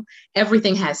nutshell.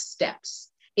 Everything has steps.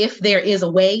 If there is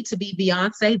a way to be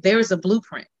Beyonce, there's a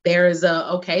blueprint. There is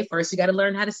okay, first you got to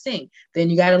learn how to sing, then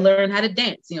you got to learn how to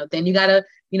dance, you know, then you got to,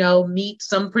 you know, meet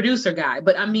some producer guy.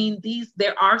 But I mean,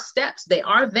 there are steps, they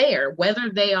are there. Whether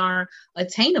they are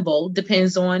attainable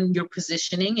depends on your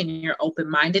positioning and your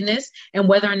open-mindedness, and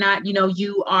whether or not, you know,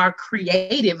 you are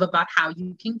creative about how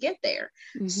you can get there.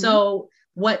 Mm-hmm. So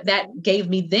what that gave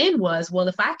me then was, well,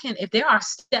 if there are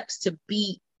steps to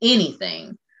be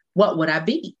anything, what would I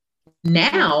be?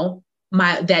 Now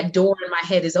that door in my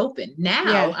head is open.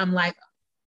 Now I'm like,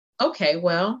 okay,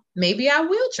 well, maybe I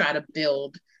will try to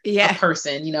build a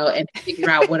person, you know, and figure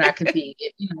out what I could be.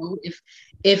 You know,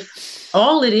 if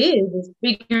all it is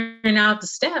figuring out the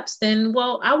steps, then,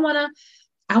 well, I want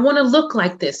to look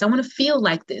like this. I want to feel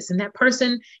like this. And that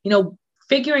person, you know,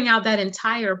 figuring out that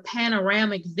entire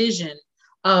panoramic vision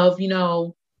of, you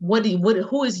know,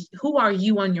 who are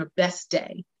you on your best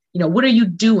day? You know, what are you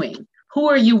doing? Who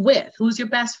are you with? Who's your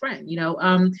best friend? You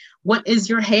know, what is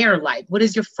your hair like? What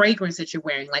is your fragrance that you're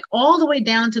wearing? Like, all the way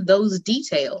down to those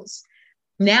details.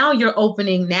 Now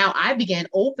I began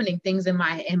opening things in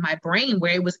my brain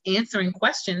where it was answering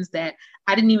questions that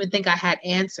I didn't even think I had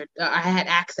answered. I had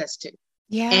access to.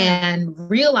 Yeah. And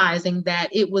realizing that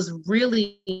it was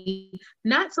really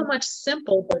not so much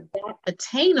simple, but that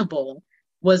attainable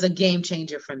was a game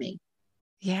changer for me.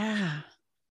 Yeah.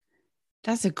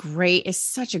 It's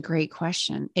such a great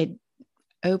question. It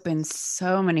opens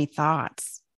so many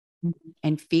thoughts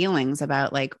and feelings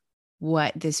about like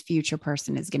what this future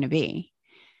person is going to be.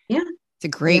 Yeah. It's a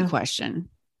great question.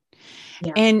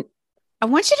 Yeah. And I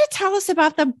want you to tell us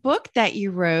about the book that you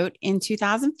wrote in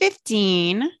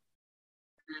 2015.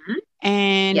 Mm-hmm.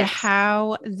 and Yes.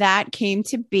 how that came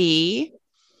to be.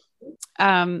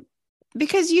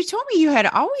 Because you told me you had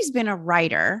always been a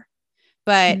writer,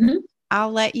 but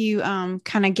I'll let you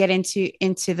kind of get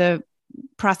into the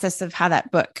process of how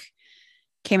that book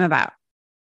came about.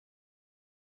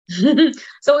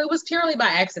 So it was purely by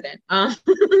accident.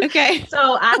 Okay.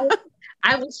 So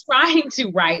I was trying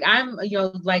to write. I'm,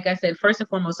 like I said, first and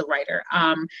foremost, a writer.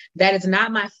 That is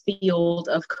not my field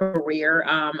of career.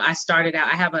 I started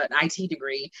out, I have an IT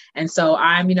degree. And so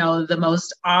I'm, the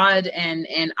most odd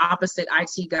and opposite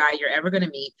IT guy you're ever going to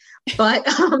meet. But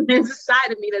there's a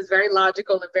side of me that's very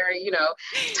logical and very,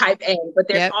 type A. But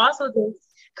there's also this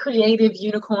creative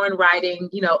unicorn writing,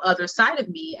 other side of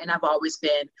me. And I've always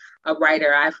been a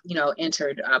writer. I've,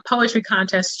 entered poetry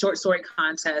contests, short story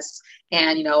contests,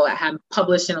 and, I'm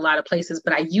published in a lot of places,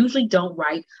 but I usually don't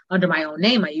write under my own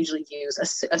name. I usually use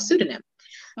a pseudonym.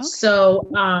 Okay. So,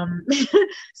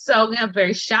 so I'm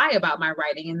very shy about my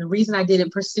writing. And the reason I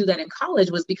didn't pursue that in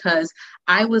college was because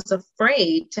I was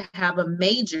afraid to have a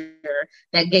major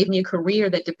that gave me a career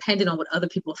that depended on what other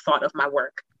people thought of my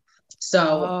work.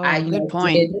 So I, good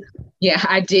point.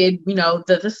 I did,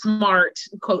 the smart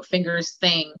quote fingers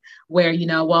thing where,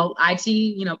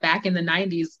 IT, back in the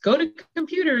 90s, go to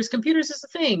computers is a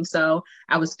thing. So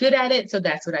I was good at it. So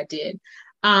that's what I did.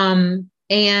 And,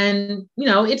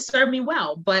 it served me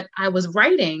well, but I was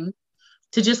writing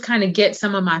to just kind of get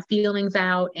some of my feelings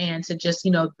out and to just,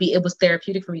 it was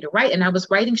therapeutic for me to write. And I was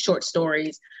writing short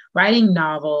stories, writing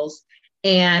novels,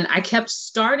 and I kept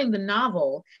starting the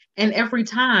novel. And every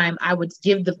time I would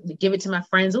give it to my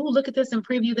friends, oh, look at this and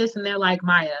preview this. And they're like,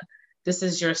 Maya, this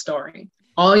is your story.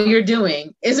 All you're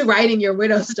doing is writing your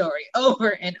widow story over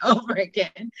and over again.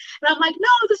 And I'm like, no,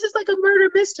 this is like a murder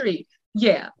mystery.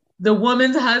 Yeah. The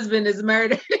woman's husband is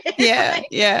murdered. Yeah. Like,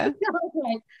 yeah.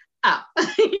 Like, oh,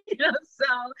 so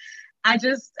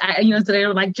so they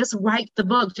were like, just write the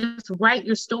book, just write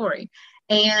your story.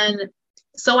 And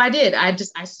so I did. I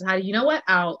decided, you know what,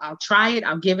 I'll try it.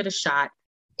 I'll give it a shot.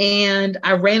 And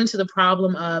I ran into the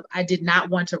problem of I did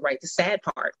not want to write the sad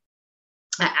part.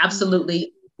 I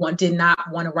absolutely did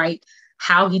not want to write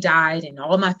how he died and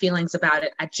all my feelings about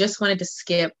it. I just wanted to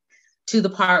skip to the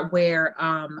part where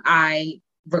I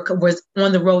was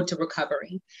on the road to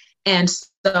recovery. And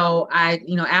so I,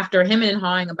 after him and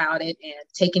hawing about it and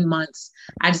taking months,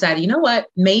 I decided, you know what,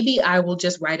 maybe I will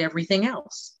just write everything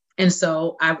else. And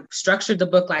so I structured the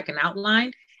book like an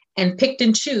outline and picked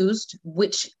and chose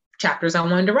which chapters I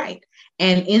wanted to write.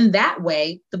 And in that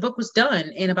way, the book was done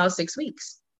in about 6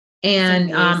 weeks.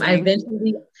 And I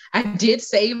did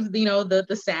save,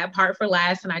 the sad part for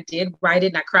last, and I did write it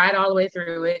and I cried all the way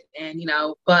through it. And,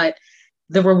 but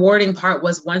the rewarding part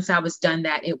was once I was done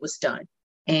that, it was done.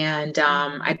 And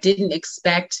I didn't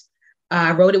expect,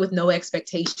 I wrote it with no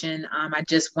expectation. I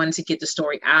just wanted to get the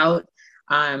story out.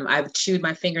 I've chewed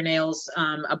my fingernails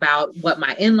about what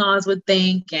my in-laws would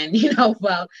think and,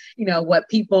 what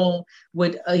people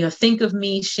would think of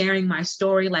me sharing my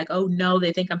story. Like, oh, no,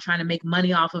 they think I'm trying to make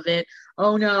money off of it.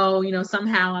 Oh, no,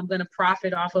 somehow I'm going to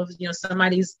profit off of,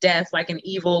 somebody's death like an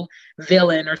evil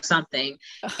villain or something.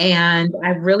 And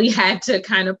I really had to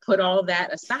kind of put all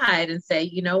that aside and say,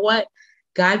 you know what?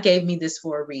 God gave me this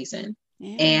for a reason.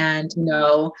 Yeah. And,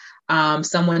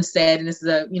 someone said, and this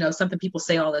is something people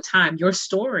say all the time, your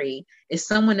story is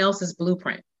someone else's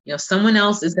blueprint. Someone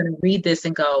else is going to read this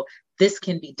and go, this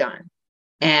can be done.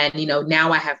 And,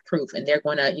 now I have proof, and they're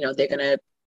going to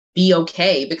be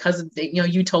okay because of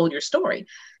you told your story.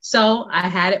 So I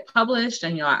had it published,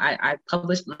 and, I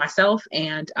published myself,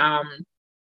 and,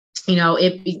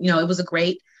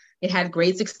 it had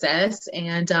great success.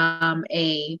 And,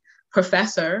 a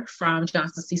professor from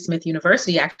Johnson C. Smith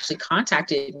University actually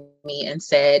contacted me and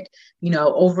said,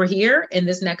 over here in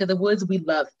this neck of the woods, we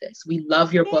love this. We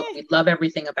love your book. We love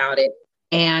everything about it.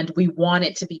 And we want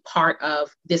it to be part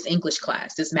of this English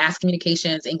class, this mass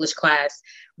communications English class,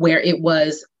 where it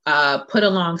was put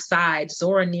alongside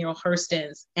Zora Neale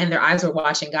Hurston's And Their Eyes Were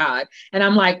Watching God. And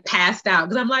I'm like passed out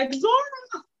because I'm like,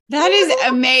 Zora. That is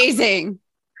amazing.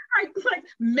 Like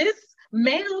Miss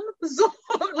Ma'am,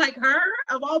 like her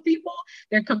of all people,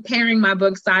 they're comparing my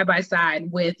book side by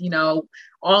side with,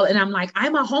 all, and I'm like,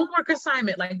 I'm a homework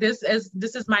assignment. Like this is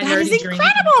my that nerdy is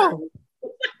incredible. Dream.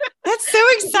 That's so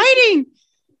exciting.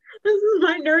 This is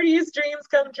my nerdiest dreams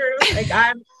come true. Like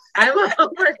I'm a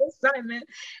homework assignment.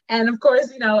 And of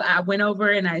course, I went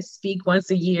over and I speak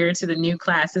once a year to the new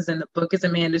classes, and the book is a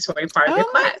mandatory part of their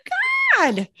class. Oh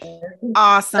my God.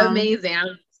 Awesome. Amazing.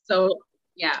 I'm so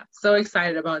Yeah, so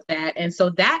excited about that. And so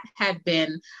that had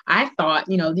been, I thought,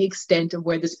 the extent of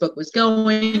where this book was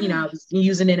going. I was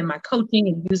using it in my coaching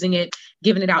and using it,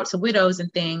 giving it out to widows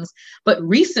and things. But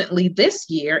recently, this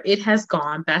year, it has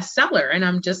gone bestseller. And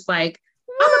I'm just like,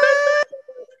 I'm a bestseller.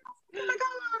 Oh my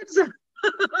God.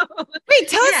 Wait,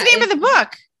 tell us the name of the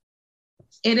book.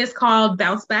 It is called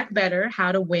Bounce Back Better,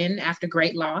 How to Win After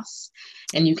Great Loss.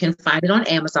 And you can find it on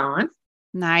Amazon.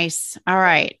 Nice. All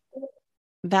right.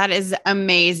 That is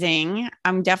amazing.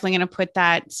 I'm definitely going to put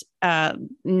that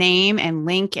name and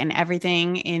link and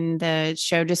everything in the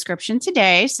show description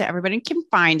today so everybody can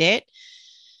find it.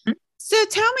 Mm-hmm. So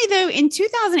tell me though, in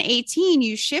 2018,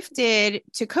 you shifted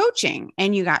to coaching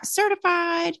and you got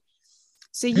certified.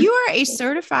 So you are a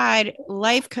certified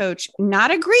life coach,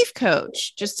 not a grief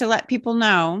coach, just to let people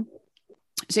know.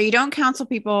 So you don't counsel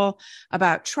people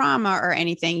about trauma or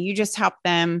anything. You just help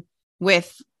them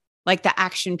with like the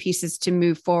action pieces to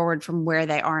move forward from where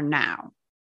they are now.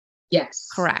 Yes.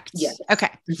 Correct. Yes.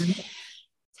 Okay. Mm-hmm.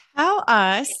 Tell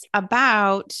us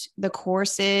about the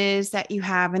courses that you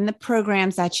have and the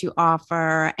programs that you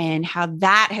offer and how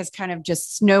that has kind of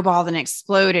just snowballed and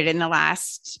exploded in the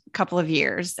last couple of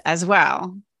years as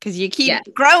well, because you keep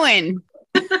growing.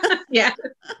 Yeah.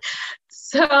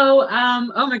 So,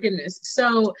 oh my goodness.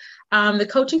 So, the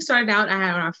coaching started out, I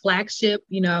had our flagship,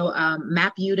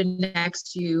 Map You to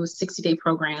Next You 60-day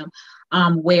program,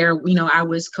 where, I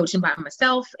was coaching by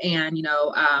myself and, it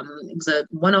was a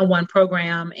one-on-one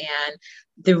program. And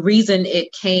the reason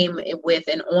it came with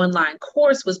an online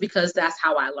course was because that's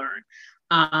how I learned.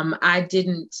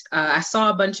 I saw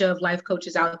a bunch of life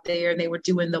coaches out there and they were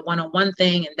doing the one-on-one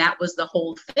thing and that was the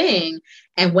whole thing.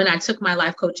 And when I took my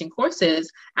life coaching courses,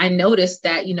 I noticed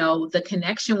that, the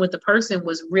connection with the person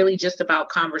was really just about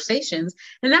conversations,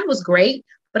 and that was great.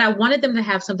 But I wanted them to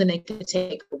have something they could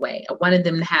take away. I wanted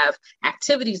them to have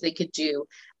activities they could do,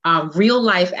 real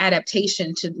life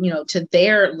adaptation to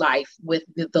their life with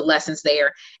the lessons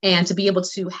there, and to be able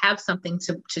to have something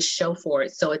to show for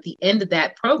it. So at the end of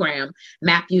that program,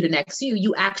 Map You to Next You,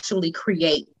 you actually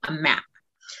create a map.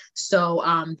 So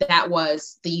that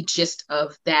was the gist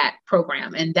of that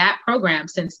program. And that program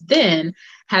since then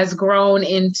has grown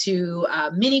into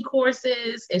mini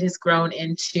courses. It has grown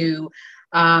into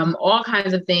all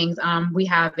kinds of things. We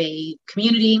have a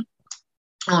community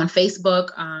on Facebook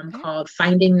called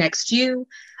Finding Next You.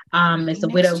 It's a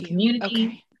widow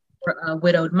community for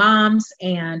widowed moms.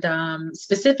 And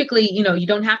specifically, you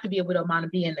don't have to be a widowed mom to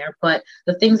be in there, but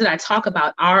the things that I talk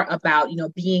about are about,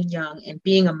 being young and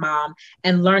being a mom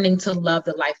and learning to love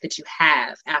the life that you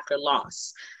have after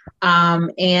loss.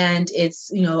 And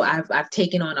it's, I've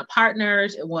taken on a partner.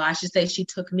 Well, I should say she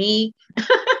took me.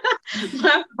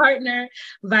 My partner,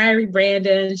 Valerie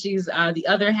Brandon, she's the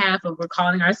other half of, we're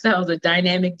calling ourselves a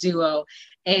dynamic duo.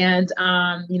 And,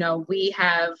 we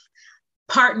have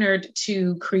partnered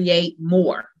to create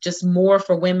more, just more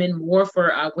for women, more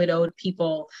for widowed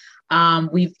people.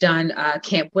 We've done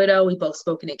Camp Widow. We've both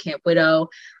spoken at Camp Widow.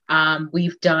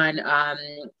 We've done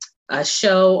a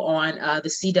show on the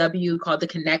CW called the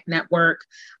Connect Network.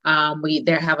 We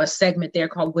have a segment there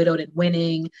called Widowed and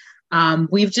Winning.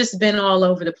 We've just been all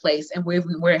over the place, and we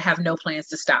have no plans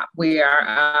to stop. We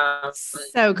are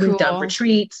so cool. We've done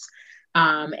retreats,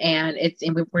 and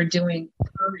we're doing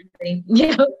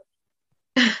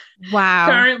wow.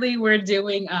 Currently, we're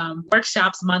doing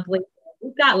workshops monthly.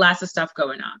 We've got lots of stuff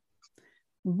going on.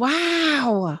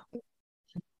 Wow,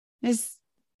 it's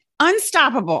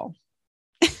unstoppable.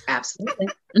 Absolutely.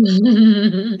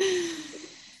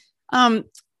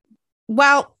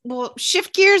 Well, we'll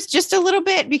shift gears just a little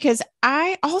bit because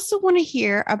I also want to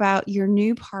hear about your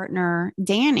new partner,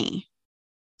 Danny.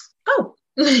 Oh,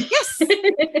 yes.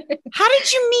 How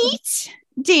did you meet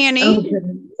Danny?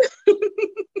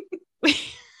 Oh,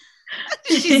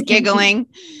 she's giggling.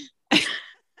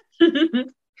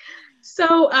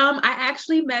 So I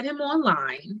actually met him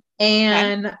online,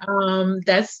 and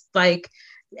that's like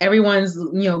everyone's,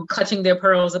 clutching their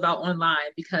pearls about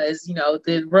online because,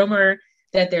 the rumor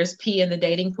that there's pee in the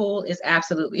dating pool is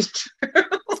absolutely true.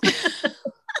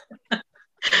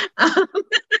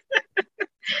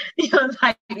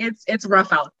 It's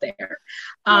rough out there.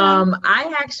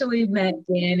 I actually met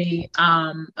Danny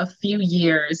a few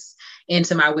years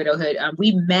into my widowhood.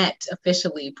 We met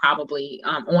officially probably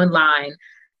online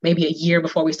maybe a year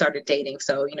before we started dating.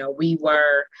 So, we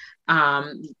were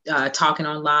talking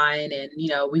online, and,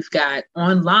 we've got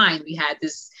online, we had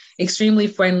this extremely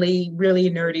friendly, really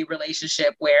nerdy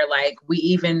relationship where like we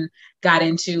even got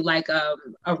into like a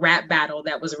rap battle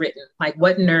that was written, like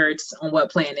what nerds on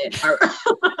what planet are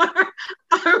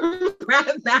rap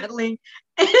battling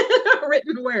a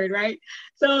written word, right?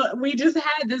 So we just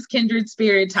had this kindred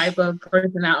spirit type of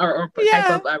person or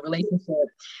type of relationship.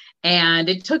 And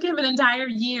it took him an entire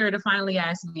year to finally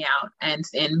ask me out and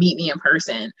meet me in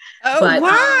person. Oh, but,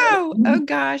 wow. Oh,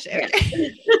 gosh. Yeah.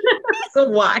 It's a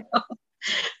while.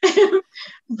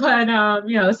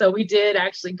 But, so we did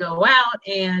actually go out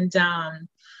and,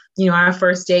 our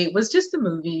first date was just the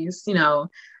movies,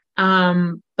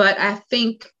 but I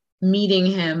think meeting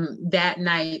him that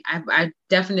night, I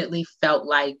definitely felt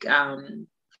like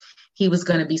he was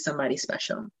going to be somebody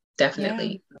special.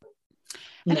 Definitely. Yeah.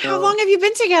 And how long have you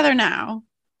been together now?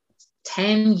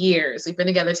 10 years. We've been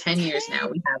together 10 years now.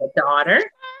 We have a daughter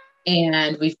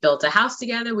and we've built a house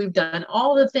together. We've done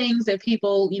all the things that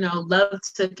people, love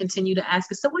to continue to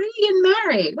ask us. So when are you getting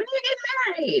married? When are you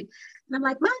getting married? And I'm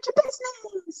like, mind your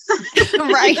business.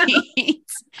 Right.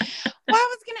 Well,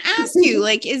 I was going to ask you,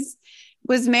 like,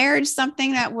 was marriage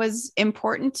something that was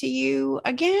important to you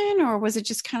again? Or was it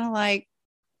just kind of like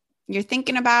you're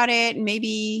thinking about it and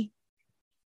maybe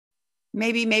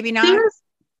not?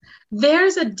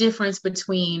 There's a difference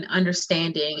between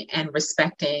understanding and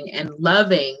respecting and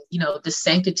loving, the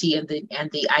sanctity and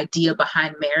the idea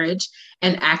behind marriage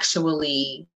and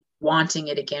actually wanting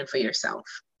it again for yourself.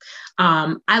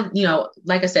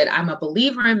 Like I said, I'm a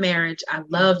believer in marriage. I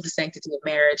love the sanctity of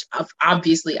marriage.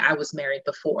 Obviously, I was married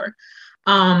before.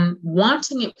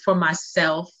 Wanting it for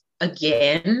myself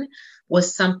again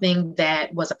was something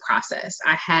that was a process.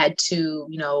 I had to,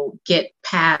 get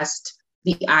past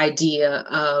the idea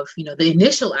of, the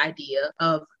initial idea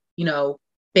of,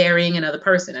 burying another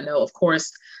person. I know, of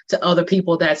course, to other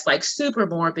people that's like super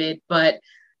morbid, but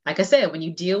like I said, when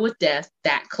you deal with death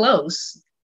that close,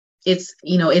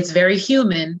 it's very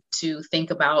human to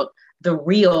think about the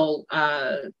real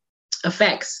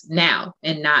effects now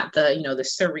and not the, the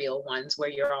surreal ones where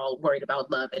you're all worried about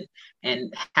love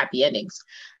and happy endings.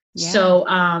 Yeah. So,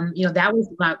 that was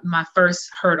my first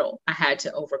hurdle I had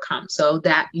to overcome. So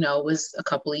that, was a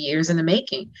couple of years in the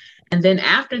making. And then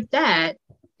after that,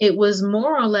 it was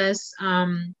more or less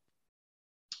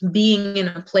being in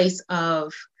a place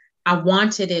of, I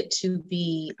wanted it to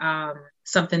be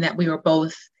something that we were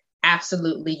both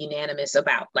absolutely unanimous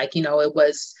about. Like, it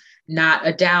was not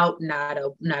a doubt, not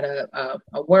a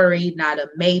worry, not a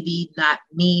maybe, not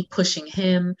me pushing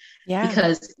him. Yeah.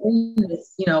 Because in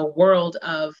this, world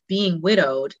of being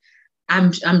widowed,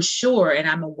 I'm sure and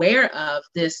I'm aware of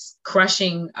this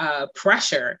crushing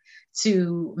pressure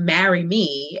to marry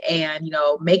me and,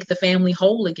 make the family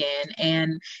whole again.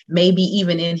 And maybe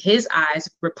even in his eyes,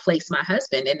 replace my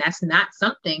husband. And that's not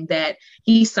something that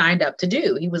he signed up to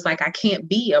do. He was like, I can't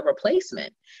be a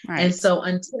replacement. Right. And so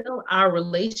until our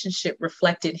relationship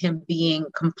reflected him being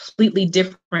completely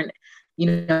different,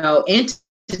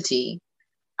 entity,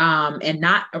 and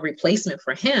not a replacement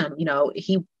for him,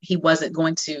 he wasn't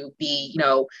going to be,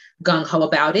 gung ho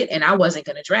about it. And I wasn't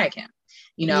going to drag him.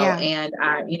 And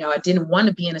I didn't want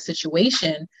to be in a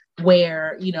situation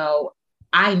where,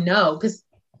 I know, because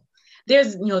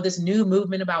there's, this new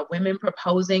movement about women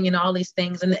proposing and all these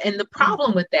things. And the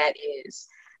problem with that is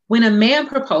when a man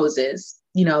proposes,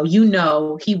 he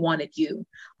wanted you.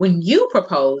 When you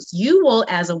propose, you will,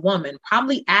 as a woman,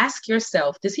 probably ask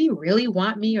yourself, does he really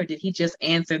want me? Or did he just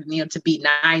answer, to be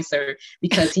nice or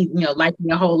because he, liked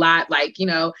me a whole lot? Like,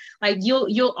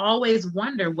 you'll always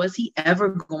wonder, was he ever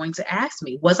going to ask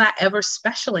me? Was I ever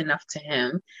special enough to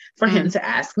him for him to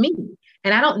ask me?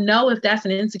 And I don't know if that's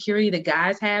an insecurity that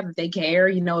guys have, if they care,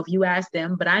 if you ask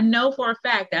them, but I know for a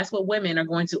fact that's what women are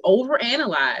going to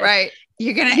overanalyze. Right.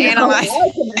 You're going to analyze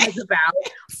about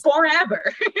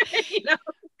forever.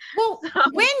 Well, so,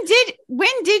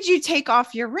 when did you take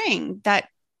off your ring? That's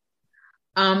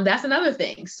another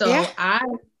thing. So yeah. I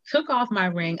took off my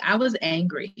ring. I was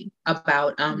angry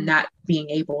about not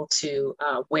being able to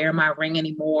wear my ring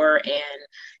anymore, and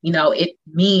it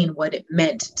mean what it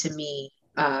meant to me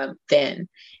then.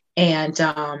 And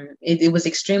it was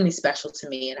extremely special to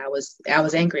me, and I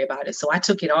was angry about it. So I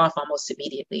took it off almost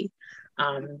immediately.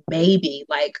 Maybe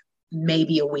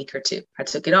a week or two. I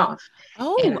took it off.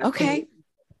 Oh, okay.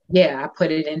 I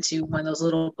put it into one of those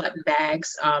little button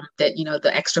bags that,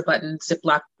 the extra button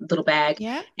Ziploc little bag,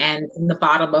 and in the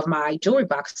bottom of my jewelry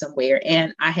box somewhere.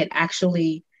 And I had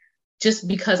actually, just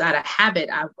because out of habit,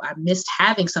 I missed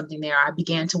having something there. I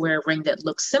began to wear a ring that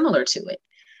looked similar to it.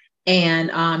 And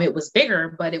it was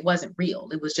bigger, but it wasn't real.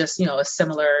 It was just, a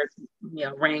similar,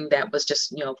 ring that was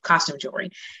just, costume jewelry.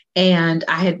 And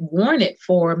I had worn it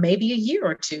for maybe a year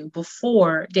or two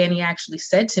before Danny actually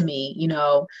said to me,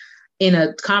 in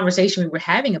a conversation we were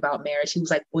having about marriage, he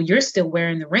was like, well, you're still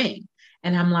wearing the ring.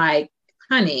 And I'm like,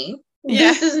 honey,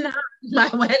 Yeah. this is not my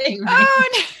wedding ring. Oh,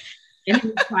 no. And he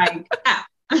was like, ah.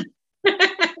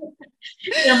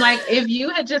 And I'm like, if you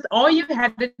had just, all you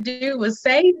had to do was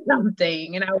say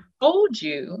something, and I told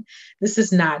you, this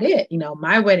is not it. You know,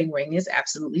 my wedding ring is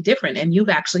absolutely different, and you've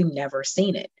actually never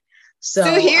seen it. So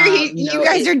So, here you know, you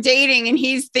guys are dating, and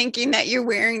he's thinking that you're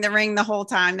wearing the ring the whole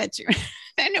time that you,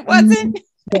 and it wasn't.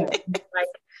 Yeah, like,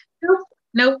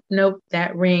 nope.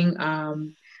 That ring,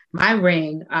 my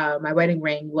ring, my wedding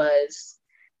ring was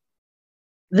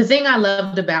the thing I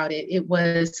loved about it. It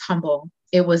was humble.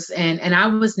 It was, and I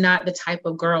was not the type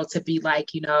of girl to be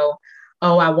like, you know,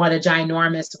 oh, I want a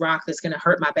ginormous rock that's going to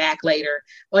hurt my back later.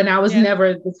 And I was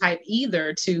never the type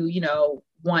either to, you know,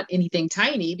 want anything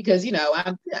tiny, because, you know,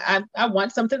 I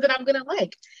want something that I'm going to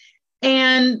like.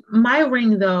 And my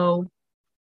ring, though,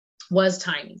 was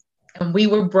tiny, and we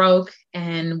were broke,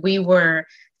 and we were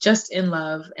just in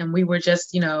love, and we were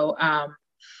just, you know,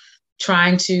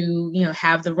 trying to, you know,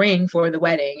 have the ring for the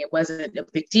wedding. It wasn't a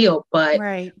big deal. But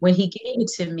Right. when he gave it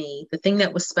to me, the thing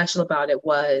that was special about it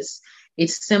was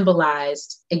it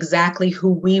symbolized exactly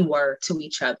who we were to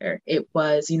each other. It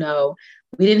was, you know,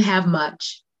 we didn't have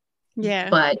much,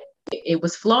 but it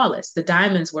was flawless. The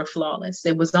diamonds were flawless.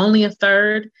 It was only a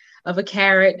third of a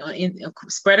carat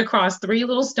spread across 3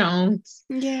 little stones.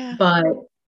 Yeah. But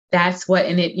that's what,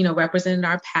 and it, you know, represented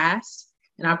our past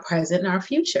and our present and our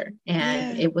future.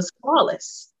 And it was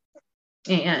flawless.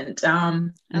 And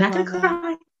not gonna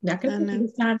cry. Not gonna cry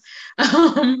this time.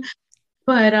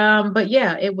 But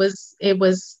yeah, it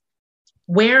was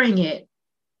wearing it.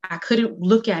 I couldn't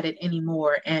look at it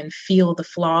anymore and feel the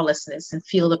flawlessness and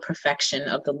feel the perfection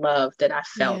of the love that I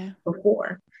felt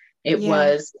before. It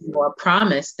was, you know, a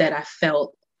promise that I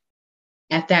felt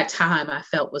at that time I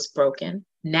felt was broken.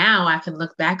 Now I can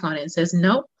look back on it and says,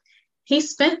 nope, he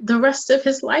spent the rest of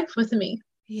his life with me.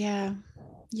 Yeah.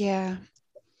 Yeah.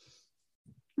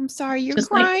 I'm sorry you're just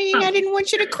crying. Like, I didn't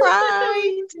want you to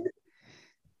cry.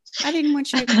 I didn't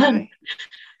want you to cry.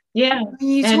 Yeah. When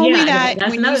you told me that,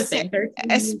 that's another thing.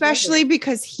 Especially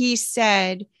because he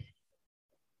said,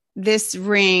 this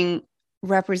ring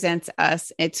represents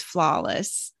us. It's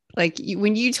flawless. Like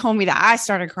when you told me that, I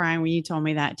started crying when you told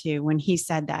me that too. When he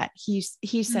said that, he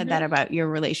said that about your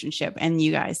relationship and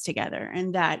you guys together.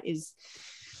 And that is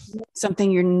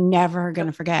something you're never going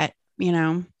to forget, you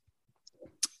know,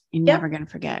 you're never going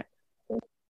to forget.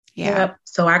 Yeah. Yep.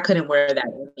 So I couldn't wear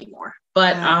that anymore,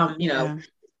 but, you know,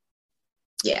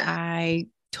 I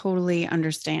totally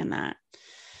understand that.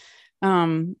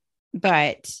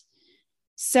 But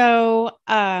so,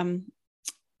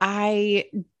 I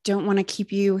don't want to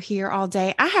keep you here all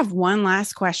day. I have one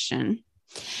last question.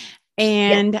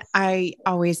 And I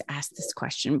always ask this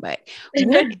question, but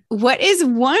what is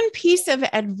one piece of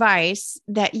advice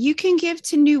that you can give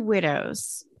to new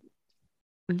widows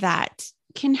that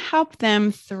can help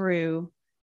them through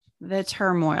the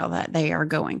turmoil that they are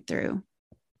going through?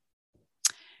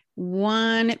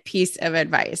 One piece of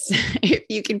advice, if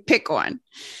you can pick one.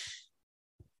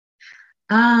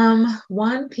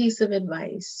 One piece of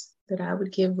advice that I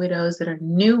would give widows that are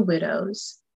new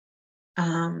widows,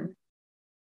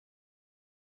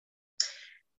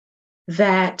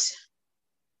 that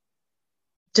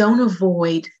don't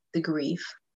avoid the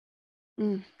grief.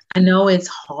 I know it's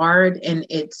hard and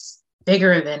it's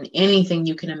bigger than anything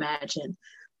you can imagine,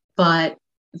 but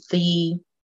the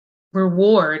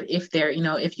reward, if there, you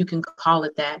know, if you can call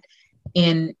it that,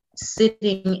 in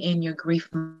sitting in your grief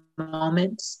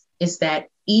moments, is that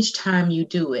each time you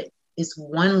do it is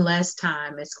one less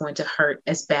time it's going to hurt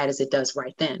as bad as it does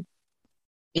right then.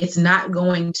 It's not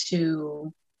going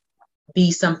to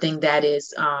be something that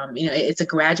is, you know, it's a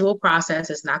gradual process.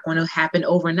 It's not going to happen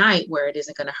overnight where it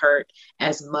isn't going to hurt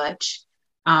as much.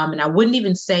 And I wouldn't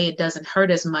even say it doesn't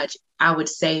hurt as much. I would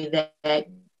say that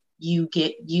you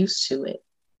get used to it.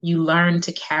 You learn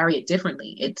to carry it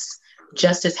differently. It's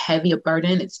just as heavy a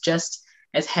burden. It's just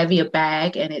as heavy a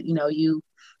bag. And it, you know,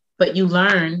 but you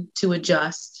learn to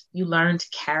adjust. You learn to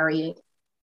carry it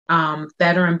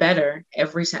better and better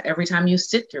every time you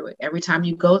sit through it, every time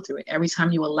you go through it, every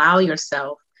time you allow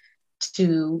yourself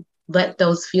to let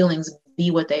those feelings be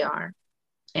what they are.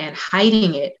 And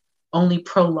hiding it only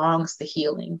prolongs the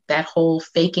healing. That whole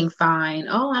faking fine,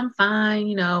 oh, I'm fine,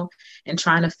 you know, and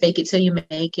trying to fake it till you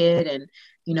make it, and,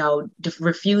 you know,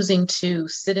 refusing to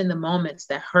sit in the moments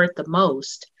that hurt the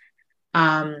most.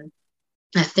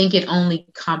 I think it only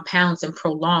compounds and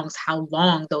prolongs how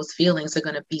long those feelings are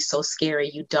going to be so scary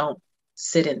you don't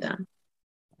sit in them.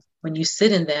 when you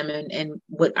sit in them, and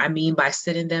what I mean by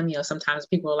sit in them, sometimes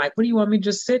people are like, what do you want me to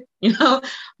just sit?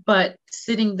 But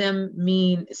sitting in them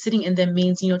means,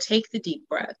 take the deep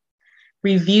breath,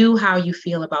 review how you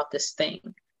feel about this thing,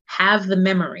 have the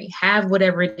memory, have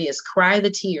whatever it is, cry the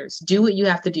tears, do what you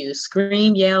have to do,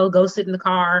 scream, yell, go sit in the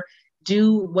car,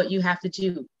 do what you have to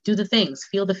do the things,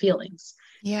 feel the feelings,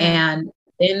 and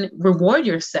then reward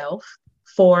yourself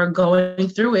for going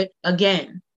through it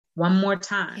again, one more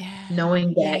time,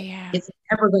 knowing that it's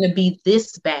never going to be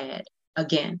this bad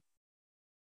again.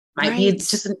 Might be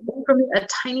just a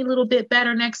tiny little bit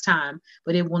better next time,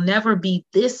 but it will never be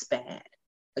this bad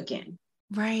again.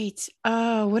 Right.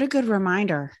 Oh, what a good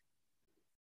reminder.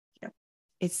 Yep.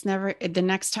 It's never, the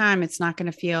next time it's not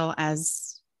going to feel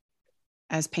as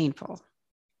painful.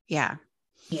 Yeah.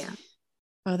 Yeah.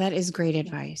 Oh, that is great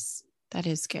advice. That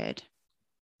is good.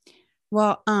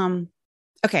 Well,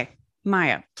 okay,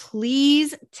 Maya,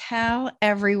 please tell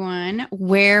everyone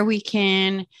where we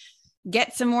can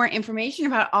get some more information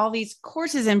about all these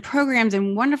courses and programs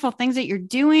and wonderful things that you're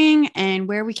doing, and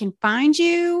where we can find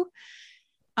you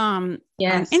on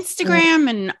Instagram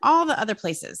and all the other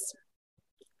places.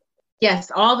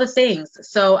 Yes, all the things.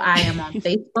 So I am on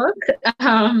Facebook.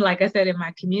 Like I said, in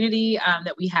my community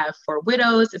that we have for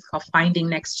widows, it's called Finding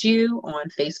Next You on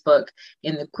Facebook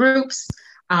in the groups.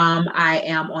 I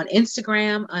am on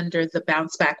Instagram under the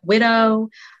Bounce Back Widow.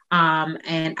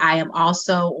 And I am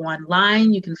also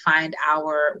online. You can find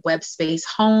our web space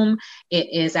home.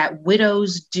 It is at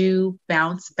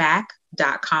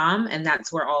widowsdobounceback.com. And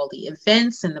that's where all the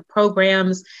events and the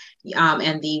programs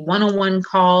and the one-on-one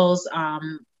calls,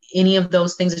 any of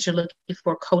those things that you're looking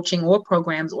for, coaching or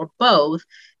programs or both,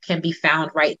 can be found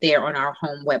right there on our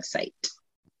home website.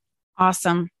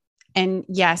 Awesome. And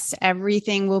yes,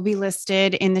 everything will be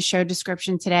listed in the show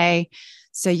description today,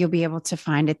 so you'll be able to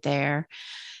find it there.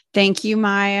 Thank you,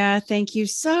 Maya. Thank you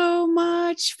so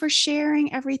much for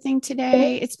sharing everything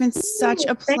today. It's been such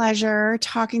a pleasure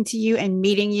talking to you and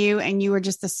meeting you, and you were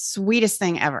just the sweetest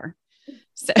thing ever.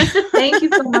 So. Thank you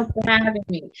so much for having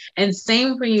me. And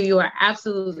same for you. You are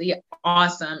absolutely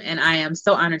awesome. And I am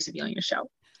so honored to be on your show.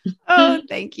 Oh,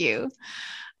 thank you.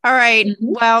 All right.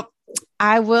 Mm-hmm. Well,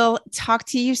 I will talk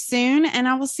to you soon, and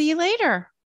I will see you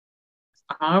later.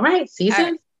 All right. See you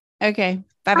soon. Right. Okay.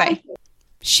 Bye-bye.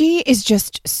 She is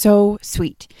just so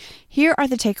sweet. Here are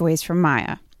the takeaways from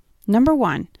Maya. Number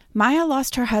 1, Maya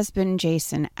lost her husband,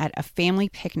 Jason, at a family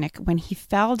picnic when he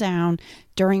fell down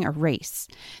during a race.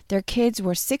 Their kids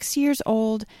were 6 years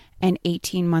old and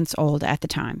 18 months old at the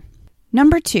time.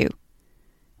 Number 2,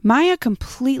 Maya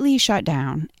completely shut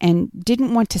down and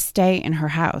didn't want to stay in her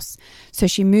house, so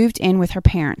she moved in with her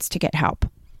parents to get help.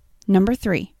 Number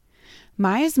 3,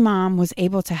 Maya's mom was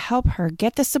able to help her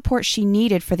get the support she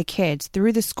needed for the kids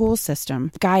through the school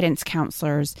system, guidance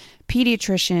counselors,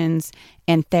 pediatricians,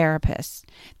 and therapists.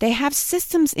 They have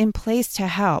systems in place to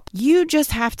help. You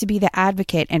just have to be the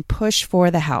advocate and push for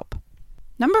the help.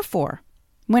 Number 4,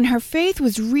 when her faith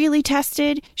was really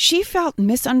tested, she felt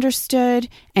misunderstood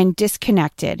and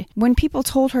disconnected. When people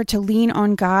told her to lean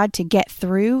on God to get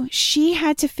through, she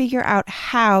had to figure out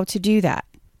how to do that.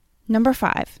 Number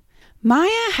 5,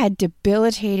 Maya had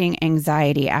debilitating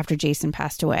anxiety after Jason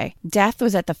passed away. Death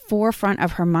was at the forefront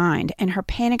of her mind, and her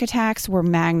panic attacks were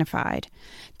magnified.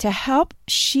 To help,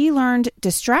 she learned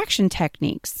distraction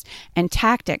techniques and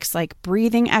tactics like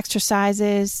breathing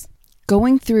exercises,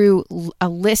 going through a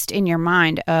list in your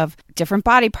mind of different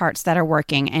body parts that are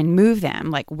working and move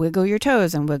them, like wiggle your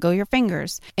toes and wiggle your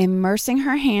fingers. Immersing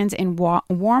her hands in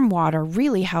warm water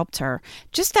really helped her.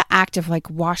 Just the act of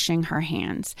washing her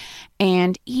hands.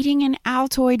 And eating an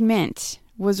Altoid mint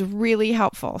was really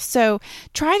helpful. So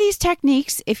try these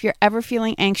techniques if you're ever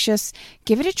feeling anxious.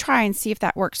 Give it a try and see if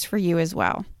that works for you as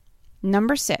well.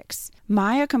 Number 6,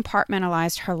 Maya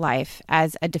compartmentalized her life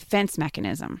as a defense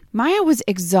mechanism. Maya was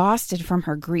exhausted from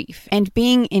her grief and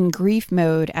being in grief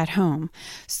mode at home.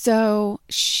 So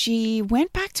she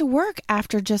went back to work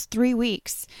after just 3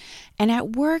 weeks. And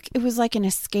at work, it was like an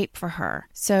escape for her.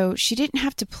 So she didn't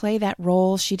have to play that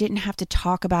role. She didn't have to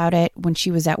talk about it when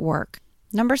she was at work.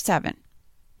 Number 7,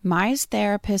 Maya's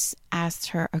therapist asked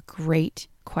her a great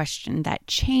question that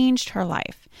changed her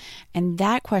life. And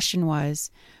that question was,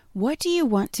 what do you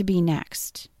want to be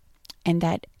next? And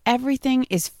that everything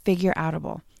is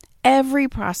figure-outable. Every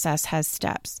process has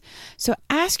steps. So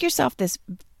ask yourself this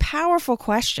powerful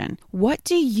question. What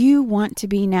do you want to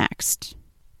be next?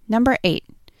 Number 8,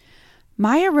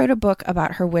 Maya wrote a book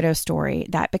about her widow story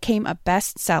that became a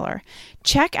bestseller.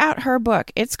 Check out her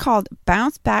book. It's called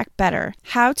Bounce Back Better: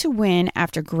 How to Win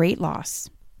After Great Loss.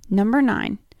 Number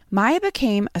 9, Maya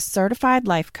became a certified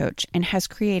life coach and has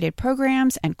created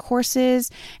programs and courses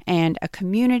and a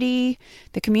community.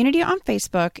 The community on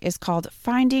Facebook is called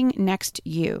Finding Next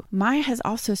You. Maya has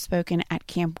also spoken at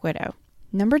Camp Widow.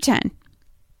 Number 10.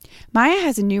 Maya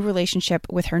has a new relationship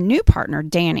with her new partner,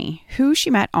 Danny, who she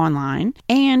met online,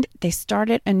 and they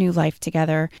started a new life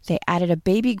together. They added a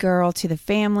baby girl to the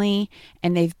family,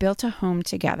 and they've built a home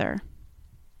together.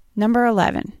 Number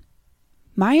 11.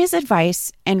 Maya's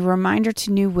advice and reminder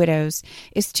to new widows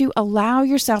is to allow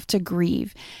yourself to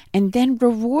grieve and then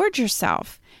reward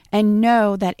yourself and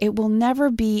know that it will never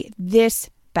be this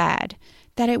bad,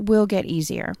 that it will get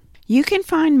easier. You can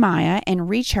find Maya and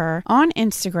reach her on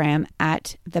Instagram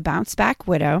at The Bounce Back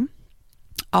Widow,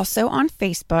 also on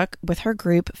Facebook with her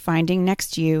group Finding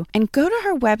Next You, and go to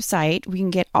her website. We can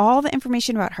get all the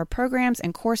information about her programs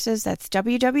and courses. That's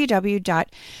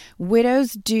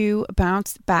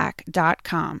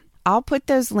www.widowsdobounceback.com. I'll put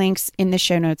those links in the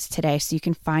show notes today so you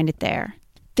can find it there.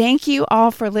 Thank you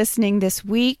all for listening this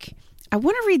week. I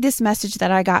want to read this message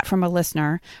that I got from a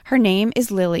listener. Her name is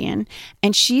Lillian,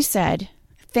 and she said,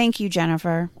 "Thank you,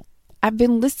 Jennifer. I've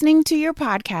been listening to your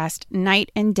podcast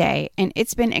night and day, and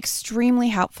it's been extremely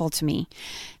helpful to me.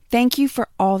 Thank you for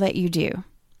all that you do."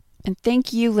 And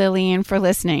thank you, Lillian, for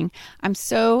listening. I'm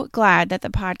so glad that the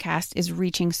podcast is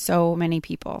reaching so many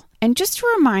people. And just a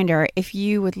reminder, if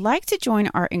you would like to join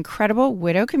our incredible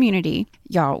widow community,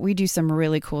 y'all, we do some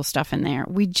really cool stuff in there.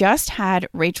 We just had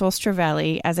Rachel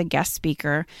Stravelli as a guest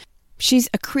speaker. She's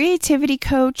a creativity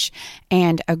coach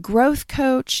and a growth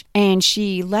coach, and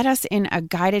she led us in a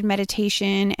guided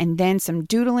meditation and then some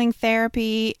doodling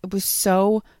therapy. It was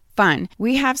so fun.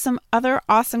 We have some other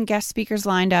awesome guest speakers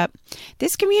lined up.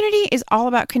 This community is all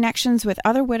about connections with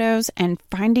other widows and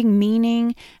finding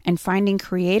meaning and finding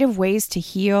creative ways to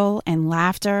heal and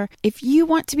laughter. If you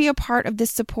want to be a part of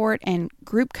this support and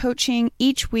group coaching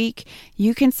each week,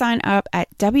 you can sign up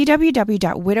at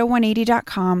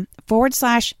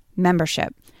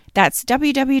www.widow180.com/membership. That's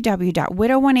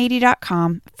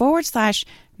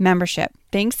www.widow180.com/membership.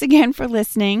 Thanks again for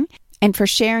listening and for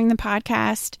sharing the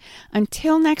podcast.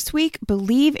 Until next week,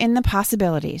 believe in the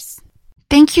possibilities.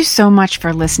 Thank you so much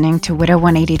for listening to Widow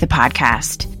 180, the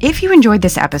podcast. If you enjoyed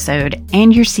this episode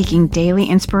and you're seeking daily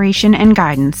inspiration and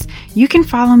guidance, you can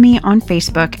follow me on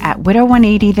Facebook at Widow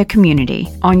 180, the community,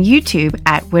 on YouTube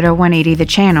at Widow 180, the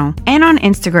channel, and on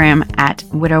Instagram at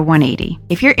Widow 180.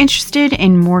 If you're interested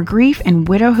in more grief and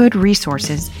widowhood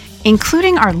resources,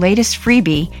 including our latest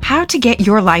freebie, How to Get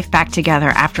Your Life Back Together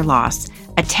After Loss,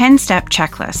 a 10-step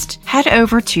checklist, head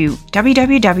over to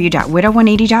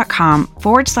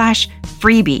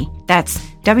www.widow180.com/freebie. That's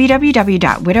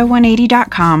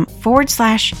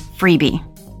www.widow180.com/freebie.